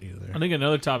those either. I think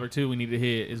another topic too we need to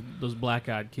hit is those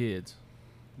black-eyed kids.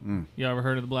 You ever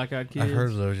heard of the black-eyed kids? I've heard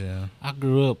of those, yeah. I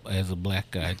grew up as a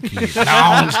black-eyed kid. No,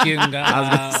 I'm just kidding,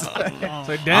 guys. It's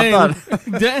like, dang,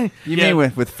 dang. You mean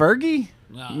with Fergie?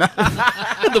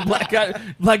 the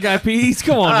black-eyed peas?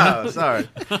 Come on, Oh, man. sorry.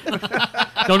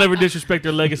 Don't ever disrespect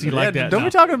their legacy like that. Don't no.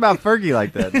 be talking about Fergie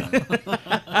like that.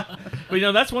 But you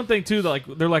know that's one thing too. Like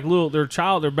they're like little,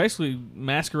 they're basically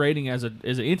masquerading as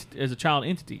a child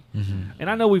entity. And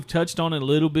I know we've touched on it a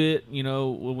little bit, you know,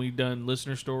 when we've done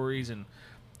listener stories and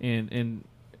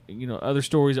other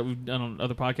stories that we've done on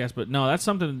other podcasts. But no, that's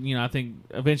something I think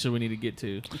eventually we need to get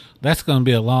to. That's going to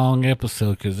be a long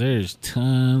episode because there's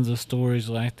tons of stories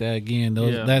like that. Again,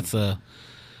 that's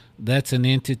an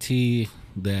entity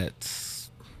that's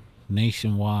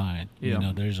nationwide.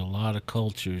 Yeah. There's a lot of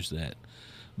cultures that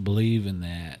believe in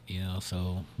that.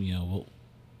 So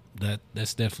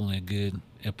that's definitely a good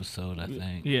episode, I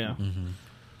think. Yeah. Mm-hmm.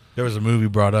 There was a movie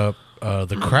brought up,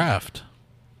 The Craft.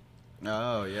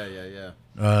 Oh yeah.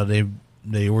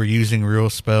 They were using real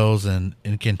spells and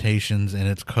incantations, and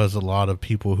it's because a lot of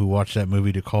people who watch that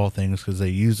movie to call things because they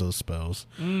use those spells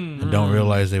and don't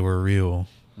realize they were real.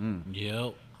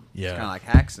 Yep. Yeah, It's kind of like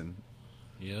Haxon.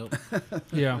 Yep.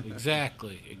 Yeah.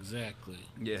 Exactly.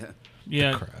 Yeah.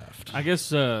 Yeah. Craft. I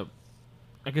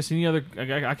guess any other.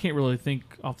 I can't really think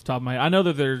off the top of my head. I know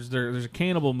that there's a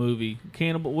cannibal movie.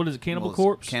 What is it? Cannibal Well, it's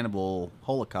Corpse. Cannibal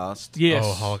Holocaust. Yes.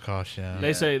 Oh, Holocaust. Yeah.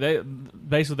 They say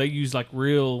they use like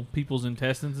real people's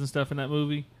intestines and stuff in that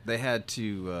movie. They had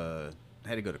to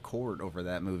go to court over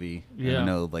that movie. Yeah. I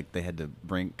know, like they had to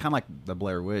bring kind of like the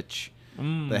Blair Witch.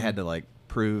 They had to like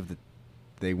prove that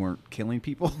they weren't killing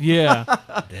people. Yeah.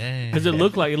 Dang. Because it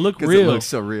looked Because real, it looks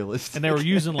so realistic. and they were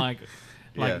using like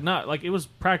Yeah. not like it was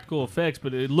practical effects,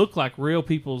 but it looked like real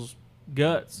people's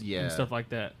guts Yeah. and stuff like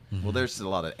that. Well, there's a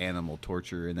lot of animal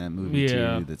torture in that movie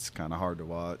Yeah. too. That's kind of hard to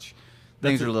watch.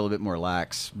 Things are a little bit more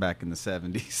lax back in the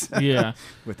 70s. Yeah.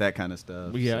 with that kind of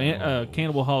stuff. But yeah, so, and,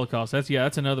 Cannibal Holocaust.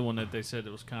 That's another one that they said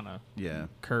it was kind of yeah.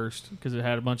 cursed because it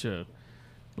had a bunch of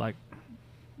like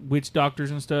witch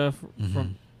doctors and stuff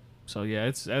from. So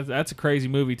yeah, that's a crazy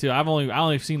movie too. I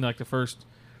only seen like the first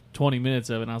 20 minutes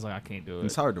of it, and I was like, I can't do it.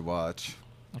 It's hard to watch.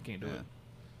 I can't do Yeah. it.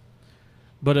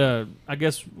 But I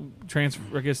guess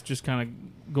just kind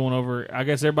of going over. I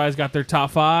guess everybody's got their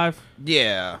top 5,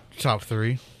 Yeah. Top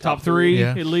 3. top 3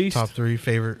 Yeah. at least. Top 3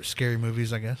 favorite scary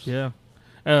movies, I guess. Yeah.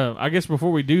 I guess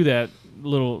before we do that,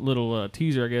 little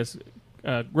teaser. I guess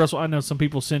Russell, I know some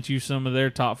people sent you some of their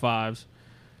top 5s.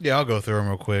 Yeah, I'll go through them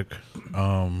real quick.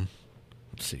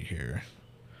 Let's see here.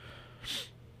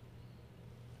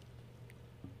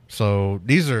 So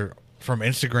these are from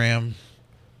Instagram.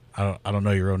 I don't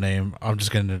know your real name. I'm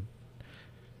just gonna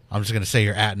say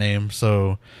your @ name.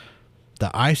 So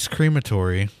the Ice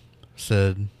Crematory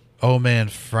said, "Oh man,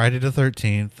 Friday the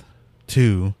 13th,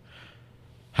 2,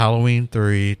 Halloween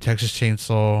 3, Texas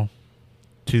Chainsaw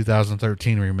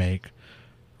 2013 remake,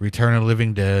 Return of the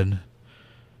Living Dead,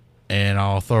 and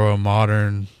I'll throw a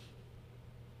modern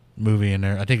movie in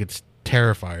there. I think it's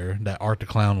Terrifier, that Art the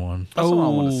Clown one. That's what I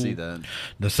want to Oh. see. That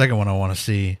The second one I want to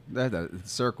see. the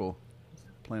Circle,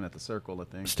 playing at the Circle. I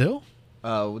think. Still?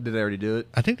 Did they already do it?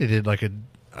 I think they did I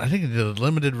think they did a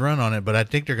limited run on it, but I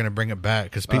think they're going to bring it back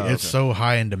because Oh, it's okay. so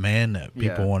high in demand that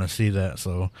people Yeah. want to see that.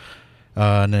 So,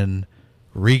 and then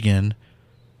Regan,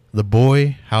 The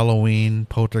Boy, Halloween,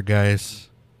 Poltergeist,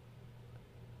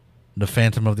 The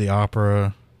Phantom of the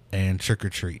Opera, and Trick or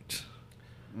Treat.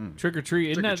 Trick or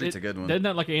Treat. Trick or Treat's a good one. Isn't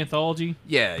that like an anthology?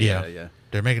 Yeah.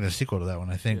 They're making a sequel to that one,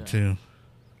 I think, Yeah. too.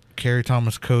 Carrie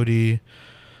Thomas Cody.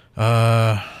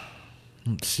 Let's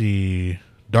see.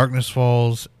 Darkness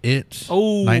Falls. It.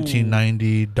 Oh.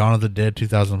 1990. Dawn of the Dead.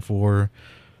 2004.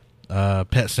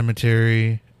 Pet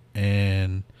Cemetery.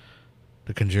 And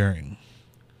The Conjuring.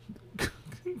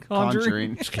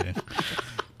 Conjuring. Just kidding.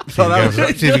 Oh, that was-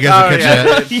 See if you guys will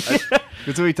catch that.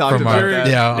 That's what we talked From about. our- that.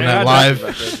 yeah, on Yeah, that I live.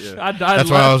 About that, yeah. That's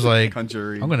That's why I was like,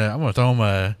 Conjuring. I'm gonna throw him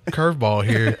a curveball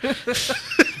here.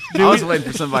 I was waiting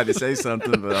for somebody to say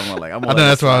something, but I'm like, I'm I know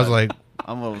that's why I was like,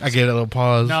 I'm gonna I get a little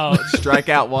pause. No. strike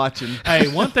out watching. Hey,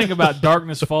 one thing about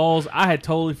Darkness Falls, I had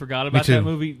totally forgot about too. that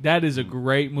movie. That is a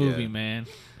great movie, Yeah. man.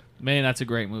 Man, that's a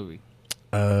great movie.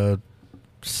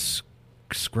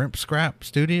 Scrimp Scrap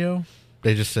Studio.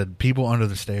 They just said People Under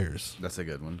the Stairs. That's a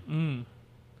good one.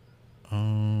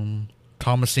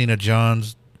 Thomasina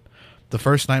Johns, The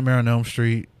First Nightmare on Elm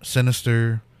Street,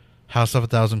 Sinister, House of a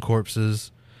Thousand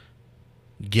Corpses,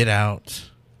 Get Out.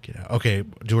 Okay,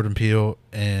 Jordan Peele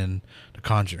and The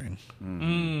Conjuring.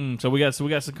 So we got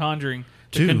The Conjuring,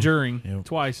 The Two. Conjuring Yep.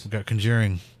 twice. We got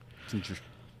Conjuring. It's interesting.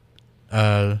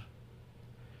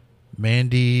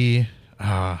 Mandy.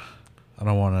 I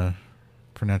don't want to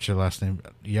pronounce your last name.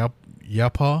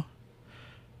 Yapa.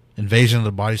 Invasion of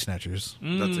the Body Snatchers.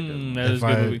 That's a good one. That is a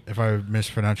good movie. If I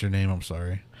mispronounce your name, I'm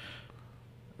sorry.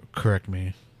 Correct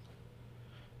me.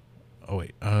 Oh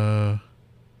wait.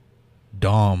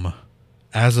 Dom.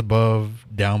 As Above,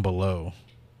 Down Below.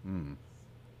 Then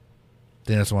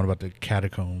that's the one about the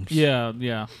catacombs. Yeah,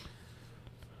 yeah.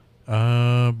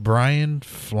 Brian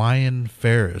Flyin'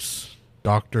 Ferris.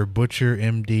 Dr. Butcher,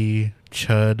 MD,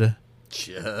 Chud.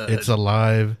 Chud. It's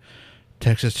Alive.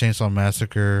 Texas Chainsaw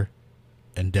Massacre,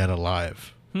 and Dead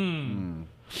Alive. And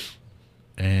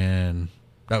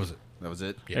that was it. That was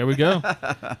it. There we go.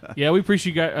 Yeah, we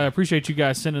appreciate you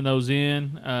guys sending those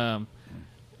in.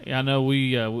 I know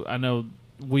we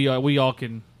all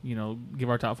can give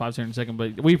our top fives here in a second,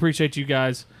 but we appreciate you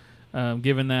guys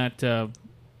giving that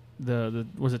the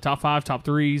was it top five, top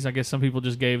threes? I guess some people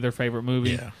just gave their favorite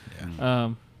movie.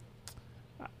 Yeah.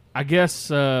 I guess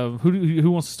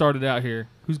who wants to start it out here?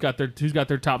 Who's got their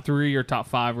top three or top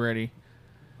five ready?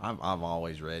 I'm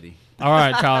always ready. All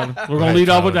right, Colin. We're gonna Right, lead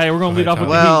off Tyler. with that. We're gonna lead off with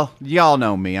Well, y'all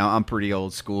know me. I'm pretty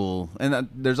old school, and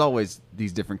there's always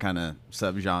these different kind of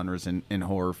subgenres in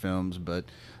horror films. But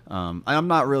I'm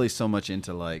not really so much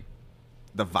into like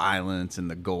the violence and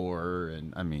the gore.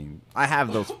 And I mean, I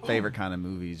have those favorite kind of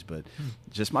movies, but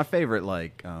just my favorite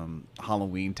like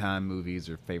Halloween time movies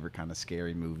or favorite kind of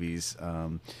scary movies.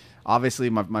 Obviously,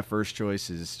 my first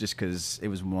choice is just because it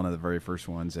was one of the very first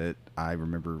ones that I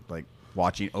remember like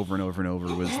watching over and over and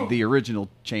over was the original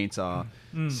Chainsaw,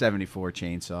 74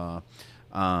 Chainsaw.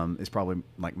 Is probably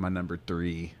like my number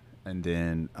 3. And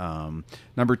then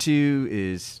number 2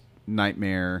 is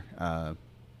Nightmare.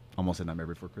 Almost said Nightmare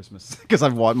Before Christmas because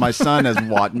my son has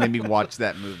made me watch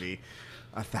that movie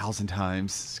 1,000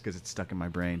 times because it's stuck in my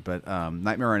brain. But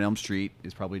Nightmare on Elm Street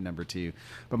is probably number 2.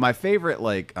 But my favorite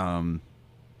like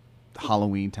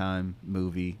Halloween time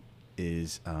movie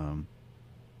is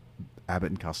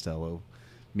Abbott and Costello,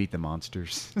 Meet the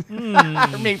Monsters,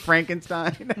 or Meet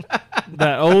Frankenstein.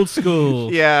 that old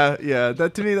school. yeah.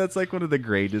 That to me, that's like one of the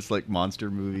greatest like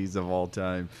monster movies of all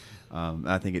time.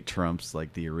 I think it trumps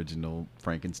like the original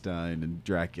Frankenstein and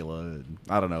Dracula. And,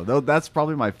 I don't know, though. That's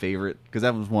probably my favorite because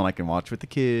that was one I can watch with the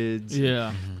kids.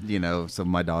 Yeah. So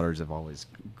my daughters have always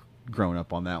grown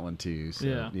up on that one too.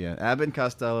 So, Yeah. Abbott and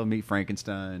Costello, Meet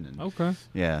Frankenstein. And, Okay.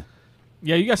 Yeah.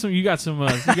 Yeah, you got some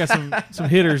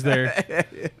hitters there.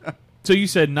 So you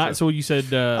said not. So you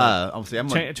said Obviously, I'm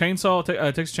like, Chainsaw,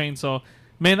 Texas Chainsaw.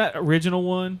 Man, that original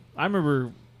one. I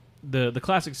remember the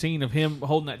classic scene of him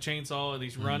holding that chainsaw and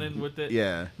he's running with it.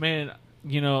 yeah. Man,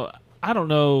 I don't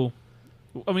know.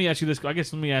 Let me ask you this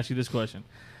question.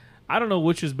 I don't know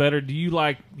which is better. Do you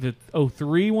like the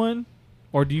 03 one,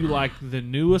 or do you like the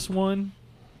newest one,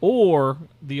 or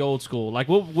the old school? Like,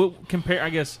 what compare? I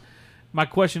guess my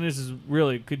question is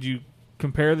really, could you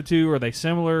compare the two? Are they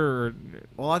similar? Or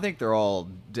Well, I think they're all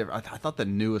different. I thought the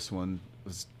newest one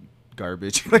was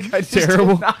garbage. Like I just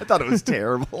Terrible? I thought it was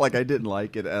terrible. Like I didn't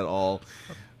like it at all.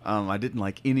 I didn't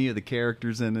like any of the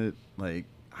characters in it. Like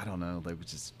I don't know. Like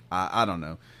just I don't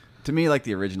know. To me, like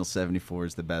the original 74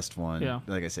 is the best one. Yeah.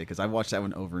 Like I say, because I've watched that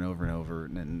one over and over and over.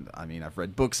 And I mean, I've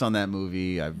read books on that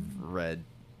movie. I've read,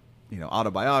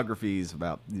 autobiographies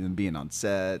about being on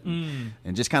set and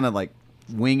just kind of like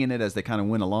winging it as they kind of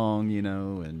went along,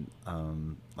 and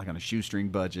like on a shoestring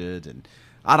budget. And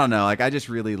I don't know, like I just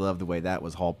really love the way that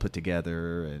was all put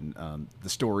together and the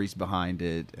stories behind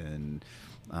it. And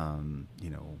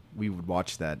we would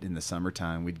watch that in the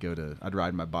summertime. I'd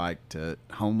ride my bike to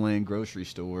Homeland grocery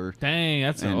store. dang,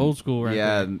 that's an old school right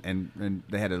Yeah, there. and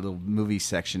they had a little movie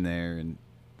section there, and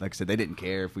like I said, they didn't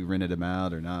care if we rented them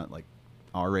out or not, like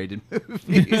R-rated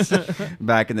movies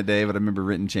back in the day. But I remember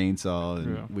renting Chainsaw,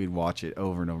 and we'd watch it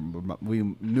over and over.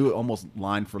 We knew it almost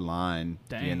line for line,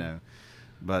 Dang.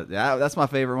 But yeah, that's my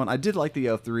favorite one. I did like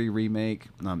the 03 remake.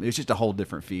 It was just a whole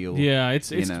different feel. Yeah, it's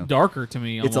darker to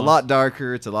me. It's a lot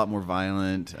darker. It's a lot more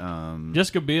violent.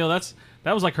 Jessica Biel.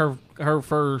 That was like her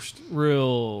first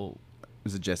real.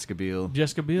 Was it Jessica Biel?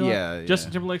 Jessica Biel. Yeah.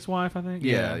 Justin Timberlake's wife, I think.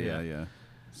 Yeah.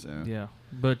 So Yeah,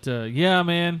 but yeah,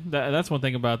 man, that's one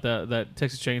thing about that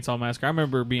Texas Chainsaw Massacre. I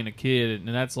remember being a kid, and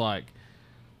that's like,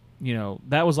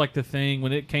 that was like the thing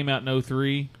when it came out in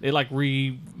 03. They like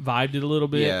revived it a little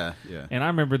bit. Yeah. And I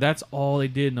remember that's all they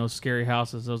did in those scary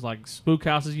houses. Those like spook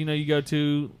houses, you go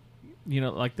to,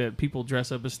 like that people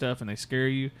dress up as stuff and they scare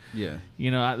you. Yeah.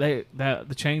 The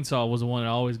chainsaw was the one that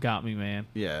always got me, man.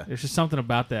 Yeah. There's just something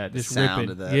about that, just sound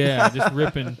ripping. of that. Yeah, just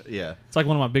ripping. Yeah. It's like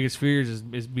one of my biggest fears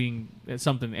is being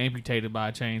something amputated by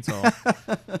a chainsaw.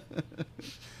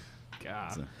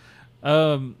 God.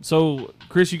 So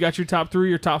Chris, you got your top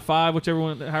 3 or top 5, whichever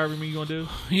one, however many you want to do.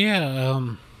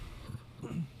 Yeah.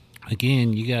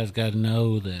 Again, you guys got to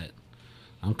know that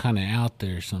I'm kind of out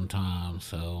there sometimes.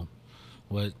 So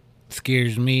what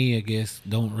scares me, I guess,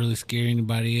 don't really scare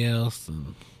anybody else.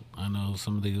 And I know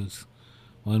some of these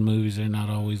movies are not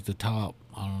always the top.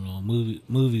 I don't know,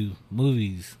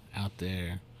 movies out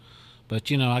there. But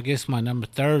I guess my number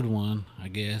 3 one, I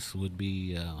guess, would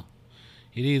be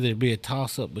it'd either be a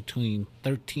toss up between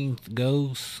 13th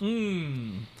Ghost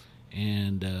and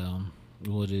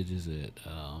what is it?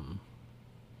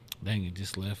 dang, it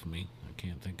just left me. I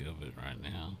can't think of it right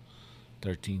now.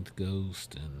 13th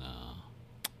Ghost and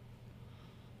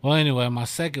well, anyway, my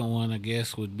second one I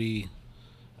guess would be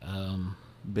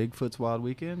Bigfoot's Wild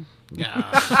Weekend.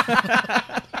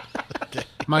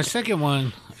 my second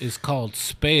one is called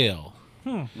Spell.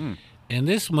 And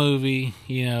this movie,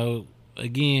 you know,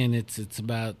 again, it's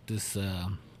about this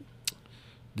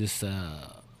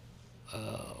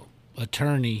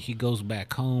attorney. He goes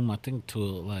back home, I think, to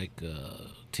like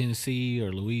Tennessee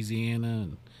or Louisiana,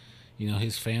 and you know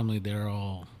his family.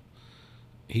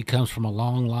 He comes from a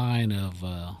long line of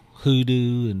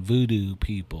hoodoo and voodoo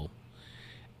people.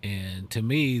 And to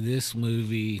me, this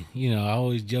movie, you know, I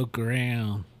always joke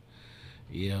around,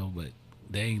 you know, but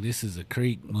dang, this is a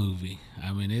Creek movie.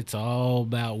 I mean, it's all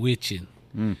about witching,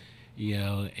 you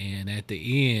know, and at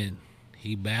the end,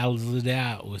 he battles it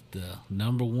out with the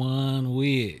number one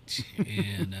witch.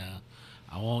 And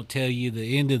I won't tell you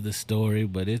the end of the story,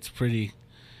 but it's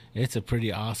a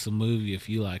pretty awesome movie if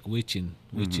you like witching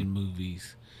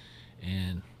movies.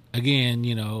 And again,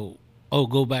 you know,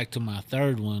 go back to my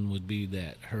third one would be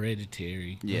that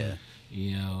Hereditary. Yeah.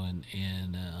 You know,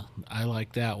 and I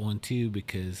like that one too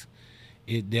because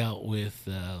it dealt with,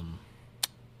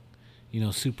 you know,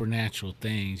 supernatural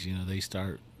things. You know, they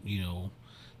start, you know,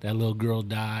 that little girl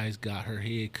dies, got her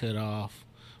head cut off,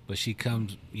 but she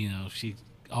comes, you know, she's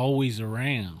always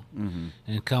around.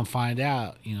 And come find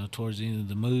out, you know, towards the end of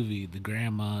the movie, the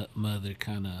grandmother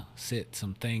kind of set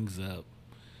some things up,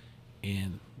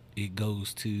 and it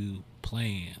goes to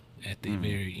plan at the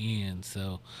very end.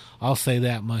 So I'll say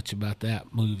that much about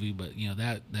that movie, but you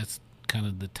know that's kind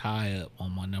of the tie up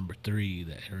on my number 3,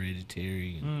 that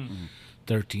Hereditary and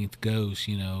 13th Ghost,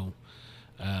 you know.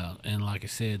 And like I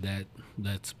said,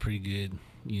 that's a pretty good,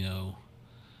 you know,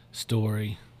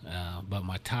 story. But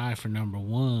my tie for number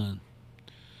 1,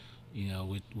 you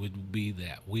know, would be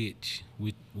that witch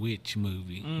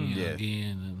movie. You know,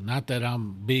 again, not that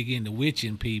I'm big into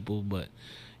witching people, but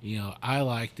you know, I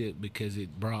liked it because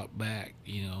it brought back,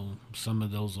 you know, some of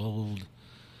those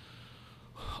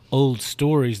old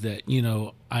stories that, you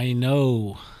know, I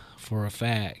know for a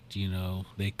fact, you know,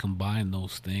 they combine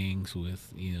those things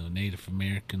with, you know, Native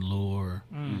American lore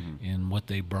and what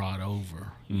they brought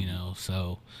over, you know.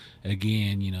 So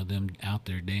again, you know, them out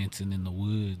there dancing in the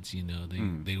woods, you know,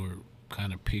 they were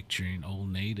kind of picturing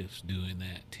old natives doing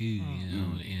that too, you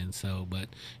know. And so, but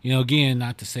you know, again,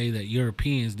 not to say that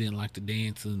Europeans didn't like to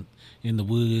dance in the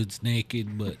woods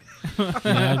naked, but you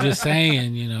know, I'm just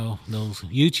saying, you know, those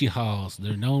Uchihas,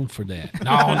 they're known for that.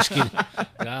 No, I'm just kidding.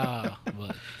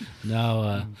 But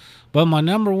no, but my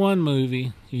number 1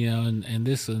 movie, you know, and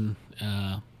this one,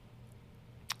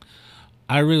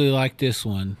 I really like this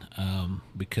one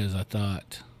because I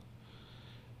thought,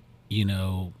 you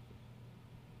know,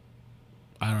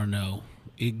 I don't know,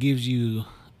 it gives you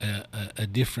a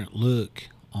different look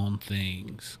on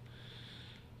things.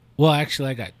 Well, actually,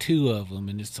 I got 2 of them,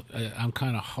 and I'm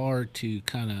kind of hard to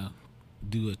kind of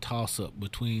do a toss-up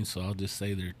between, so I'll just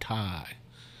say they're tie.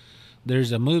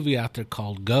 There's a movie out there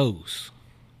called Ghost,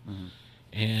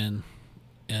 and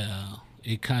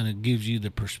it kind of gives you the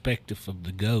perspective of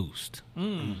the ghost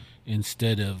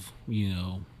instead of, you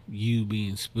know, you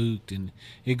being spooked. And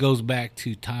it goes back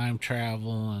to time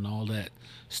travel and all that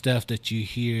stuff that you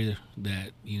hear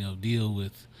that, you know, deal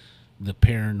with the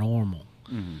paranormal.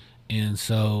 And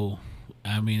so,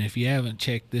 I mean, if you haven't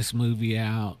checked this movie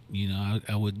out, you know,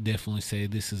 I would definitely say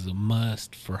this is a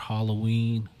must for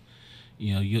Halloween.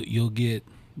 You know, you'll get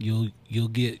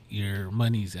your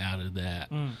monies out of that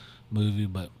movie.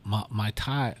 But my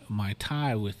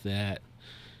tie with that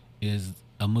is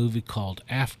a movie called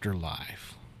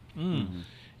Afterlife. And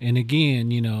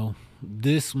again, you know,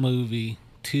 this movie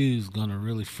too is gonna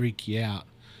really freak you out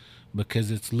because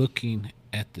it's looking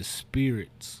at the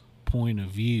spirit's point of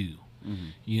view.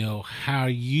 You know, how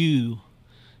you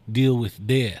deal with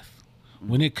death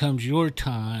when it comes your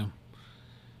time.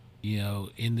 You know,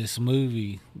 in this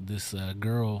movie, this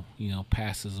girl, you know,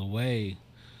 passes away,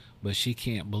 but she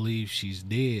can't believe she's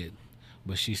dead.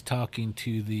 But she's talking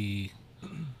to the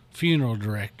funeral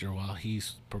director while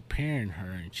he's preparing her,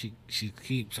 and she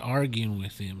keeps arguing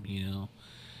with him, you know,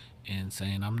 and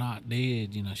saying, "I'm not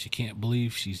dead." You know, she can't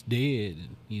believe she's dead.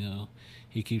 And, you know,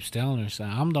 he keeps telling her,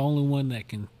 saying, "I'm the only one that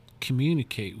can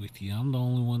communicate with you. I'm the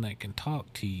only one that can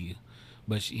talk to you."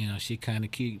 But, you know, she kind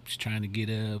of keeps trying to get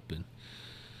up. And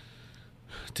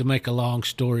to make a long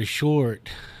story short,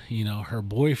 you know, her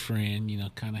boyfriend, you know,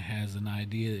 kind of has an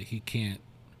idea that he can't,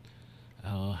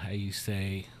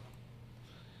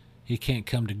 he can't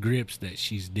come to grips that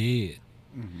she's dead.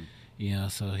 You know,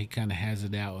 so he kind of has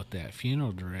it out with that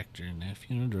funeral director, and that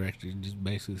funeral director just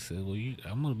basically said, "Well,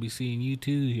 I'm going to be seeing you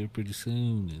too here pretty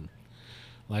soon." And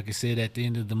like I said, at the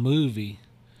end of the movie,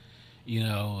 you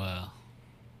know,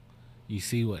 you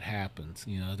see what happens.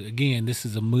 You know, again, this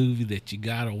is a movie that you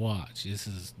got to watch. This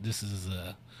is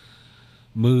a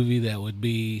movie that would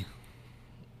be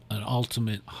an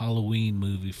ultimate Halloween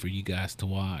movie for you guys to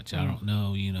watch. I don't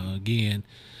know, you know, again,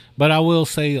 but I will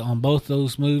say on both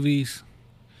those movies,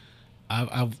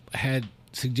 I've had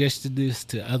suggested this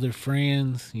to other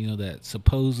friends, you know, that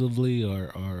supposedly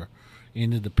are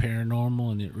into the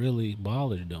paranormal, and it really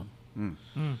bothered them.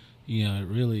 You know, it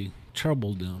really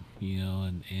troubled them, you know,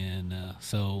 and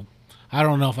so I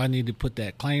don't know if I need to put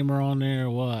that claimer on there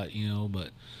or what, you know, but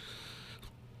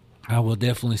I will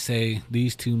definitely say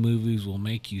these two movies will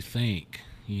make you think,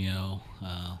 you know,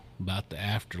 about the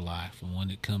afterlife and when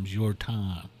it comes your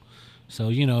time. So,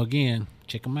 you know, again,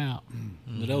 check them out.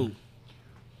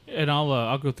 And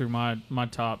I'll go through my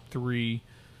top 3.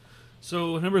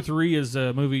 So number 3 is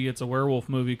a movie. It's a werewolf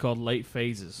movie called Late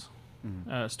Phases.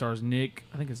 Stars Nick,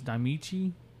 I think it's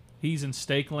Damichi. He's in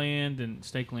Stakeland and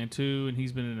Stakeland 2, and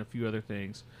he's been in a few other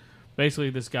things. Basically,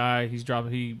 this guy,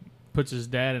 he puts his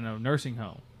dad in a nursing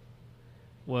home.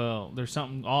 Well, there's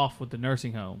something off with the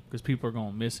nursing home because people are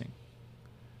going missing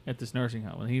at this nursing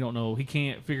home, and he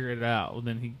can't figure it out. Well,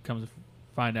 then he comes to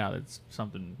find out it's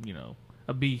something, you know,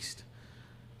 a beast.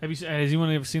 Has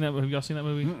anyone ever seen that? Have y'all seen that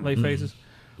movie, Late Phases?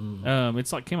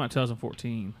 It's came out in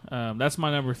 2014. That's my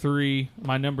number 3.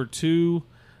 My number 2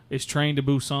 is Train to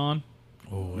Busan.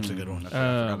 Oh, it's a good one.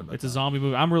 It's a zombie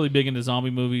movie. I'm really big into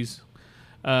zombie movies,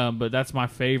 but that's my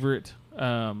favorite.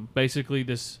 Basically,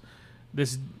 this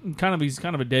he's kind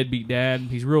of a deadbeat dad.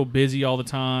 He's real busy all the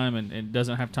time and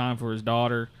doesn't have time for his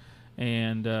daughter,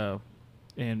 and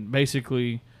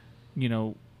basically, you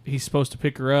know, he's supposed to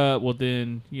pick her up. Well,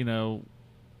 then, you know,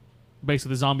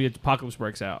 basically the zombie apocalypse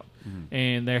breaks out,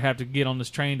 and they have to get on this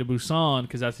train to Busan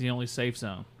because that's the only safe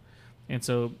zone. And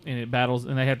so, and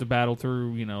they have to battle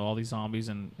through, you know, all these zombies,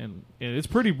 and it's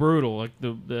pretty brutal. Like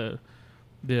the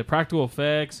practical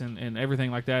effects and everything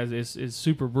like that is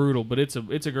super brutal, but it's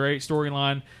a great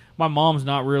storyline. My mom's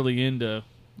not really into,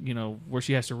 you know, where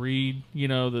she has to read, you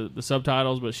know, the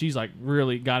subtitles, but she's like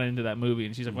really got into that movie,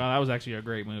 and she's like, wow, that was actually a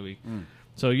great movie.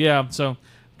 So yeah, so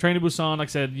Train to Busan, like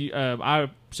I said, I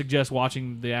suggest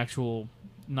watching the actual,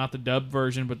 not the dub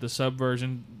version, but the sub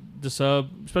version. The sub,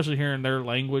 especially hearing their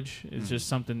language, is just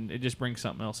something. It just brings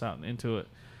something else out into it.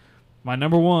 My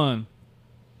number 1,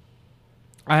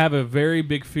 I have a very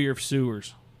big fear of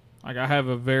sewers. Like, I have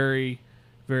a very,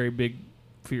 very big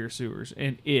fear of sewers,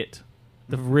 and the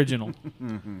original,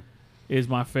 is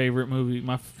my favorite movie.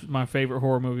 My favorite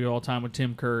horror movie of all time with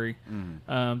Tim Curry.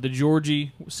 The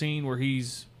Georgie scene where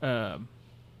he's, you know,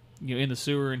 in the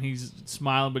sewer and he's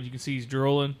smiling, but you can see he's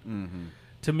drooling.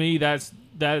 To me, that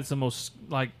is the most,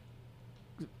 like,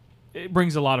 it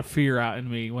brings a lot of fear out in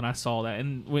me when I saw that.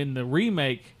 And when the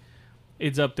remake,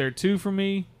 it's up there too for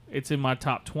me. It's in my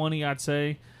top 20, I'd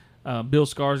say. Bill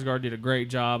Skarsgård did a great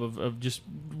job of just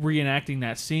reenacting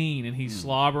that scene, and he's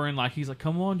slobbering he's like,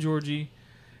 "Come on, Georgie,"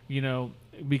 you know,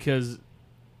 because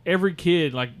every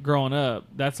kid, like, growing up,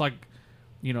 that's like,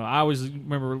 you know, I always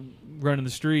remember running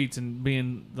the streets and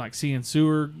being like seeing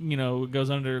sewer, you know, it goes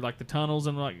under like the tunnels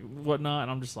and like whatnot,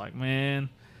 and I'm just like, man,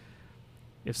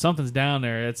 if something's down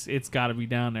there, it's got to be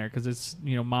down there because it's,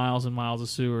 you know, miles and miles of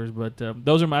sewers. But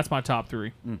that's my top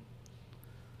 3.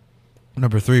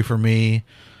 Number 3 for me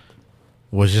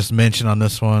was just mentioned on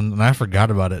this one, and I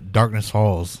forgot about it. Darkness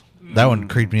Falls. That one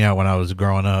creeped me out when I was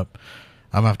growing up.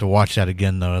 I'm gonna have to watch that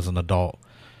again though as an adult.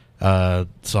 So I'm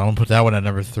gonna put that one at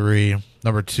number 3.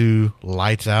 Number 2,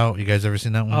 Lights Out. You guys ever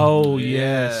seen that one? Oh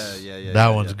yes, that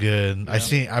one's good.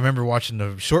 Yeah. I remember watching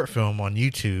the short film on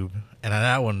YouTube, and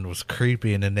that one was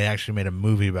creepy. And then they actually made a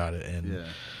movie about it. And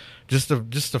just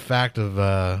the fact of,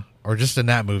 or just in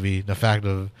that movie, the fact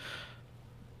of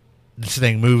this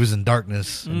thing moves in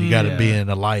darkness, and you got to be in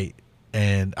the light.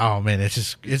 And oh man,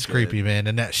 it's creepy, man.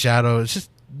 And that shadow, it's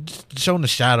just showing the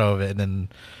shadow of it. And then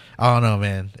I don't know,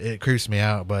 man, it creeps me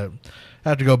out, but. I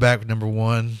have to go back with number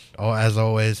 1. Oh, as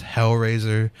always,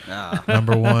 Hellraiser.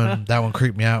 Number 1. That one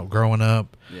creeped me out growing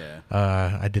up. Yeah.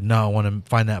 I did not want to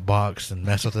find that box and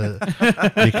mess with it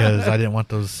because I didn't want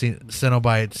those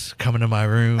Cenobites coming to my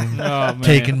room,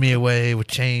 taking me away with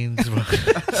chains.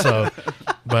 So,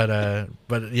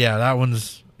 but yeah, that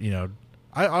one's, you know,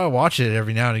 I watch it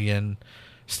every now and again.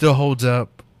 Still holds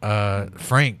up.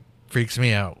 Frank freaks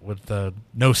me out with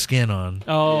no skin on.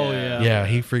 Oh yeah. Yeah,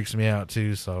 he freaks me out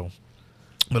too. So.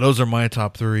 But those are my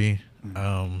top 3.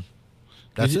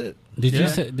 That's it.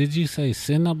 Did you say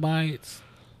Cenobites?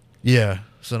 Yeah,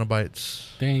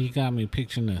 Cinnabites. Dang, you got me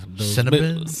picturing those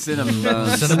Cinnabon? Cinnamon.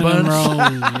 Cinnabons?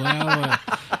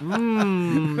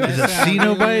 Cinnamon. Is it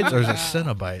Cenobites or is it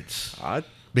Cinnabites?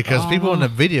 Because people in the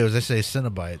videos, they say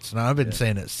Cinnabites. Now, I've been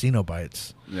saying it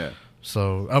Cenobites. Yeah.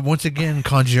 So, once again,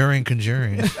 conjuring.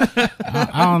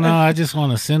 I don't know. I just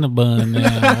want a Cinnabon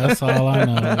now. That's all I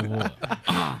know.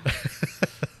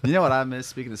 You know what I miss?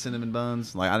 Speaking of cinnamon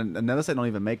buns, like I noticed they don't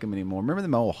even make them anymore. Remember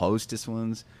them old Hostess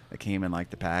ones that came in like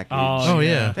the package? Oh,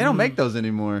 yeah. They don't make those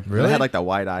anymore. Really? They had like the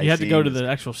white ice. You have to go to the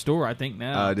actual store, I think,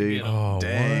 now. Oh, dude. Oh,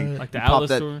 dang. what? Like the You pop outlet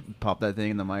that, store. Pop that thing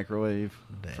in the microwave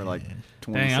for like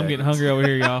 20 Dang, I'm seconds. getting hungry over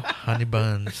here, y'all. Honey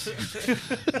buns.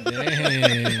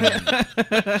 Dang.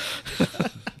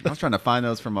 I was trying to find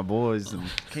those for my boys and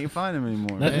can't find them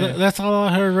anymore. That's all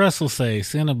I heard Russell say.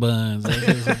 Cinnabons.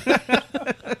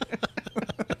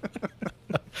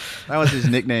 That was his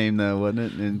nickname, though, wasn't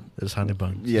it? And It's honey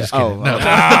buns. yeah. Just kidding. Oh, No,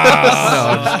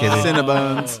 I'm just kidding.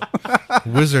 Cinnabuns.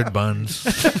 Wizard buns.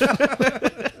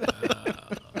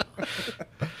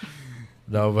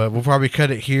 No, but we'll probably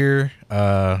cut it here.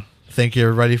 Thank you,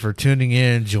 everybody, for tuning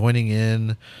in, joining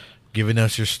in, giving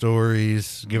us your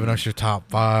stories, giving us your top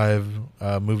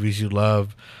 5 movies you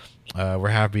love. We're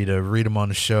happy to read them on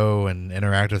the show and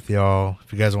interact with y'all.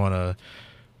 If you guys want to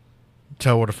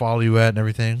tell where to follow you at and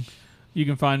everything. You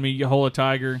can find me, Yahola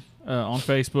Tiger, on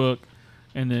Facebook.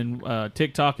 And then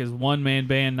TikTok is One Man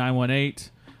Band 918.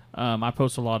 I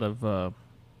post a lot of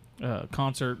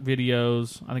concert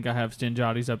videos. I think I have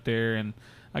Stinjotties up there, and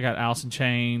I got Alice in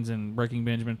Chains and Breaking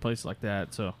Benjamin, places like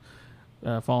that. So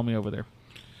follow me over there.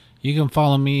 You can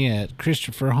follow me at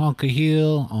Christopher Honka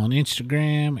Hill on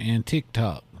Instagram and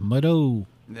TikTok. Muddo.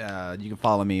 You can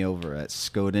follow me over at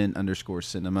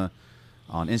Skoden_cinema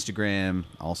on Instagram,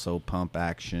 also Pump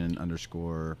Action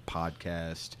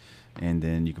 _podcast. And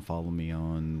then you can follow me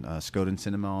on Skoden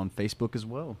Cinema on Facebook as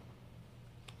well.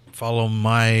 Follow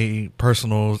my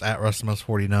personals at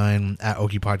RussellMus49, at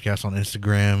Okie Podcast on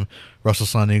Instagram. Russell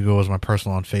Sun Eagle is my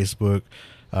personal on Facebook.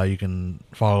 You can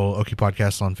follow Okie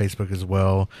Podcast on Facebook as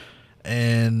well.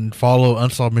 And follow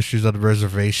Unsolved Mysteries of the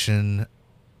Reservation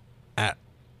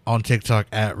on TikTok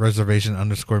at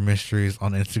Reservation_Mysteries,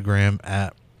 on Instagram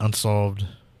at Unsolved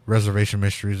Reservation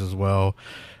Mysteries as well.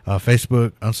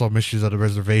 Facebook, Unsolved Mysteries of the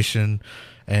Reservation.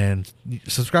 And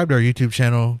subscribe to our YouTube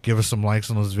channel. Give us some likes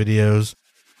on those videos.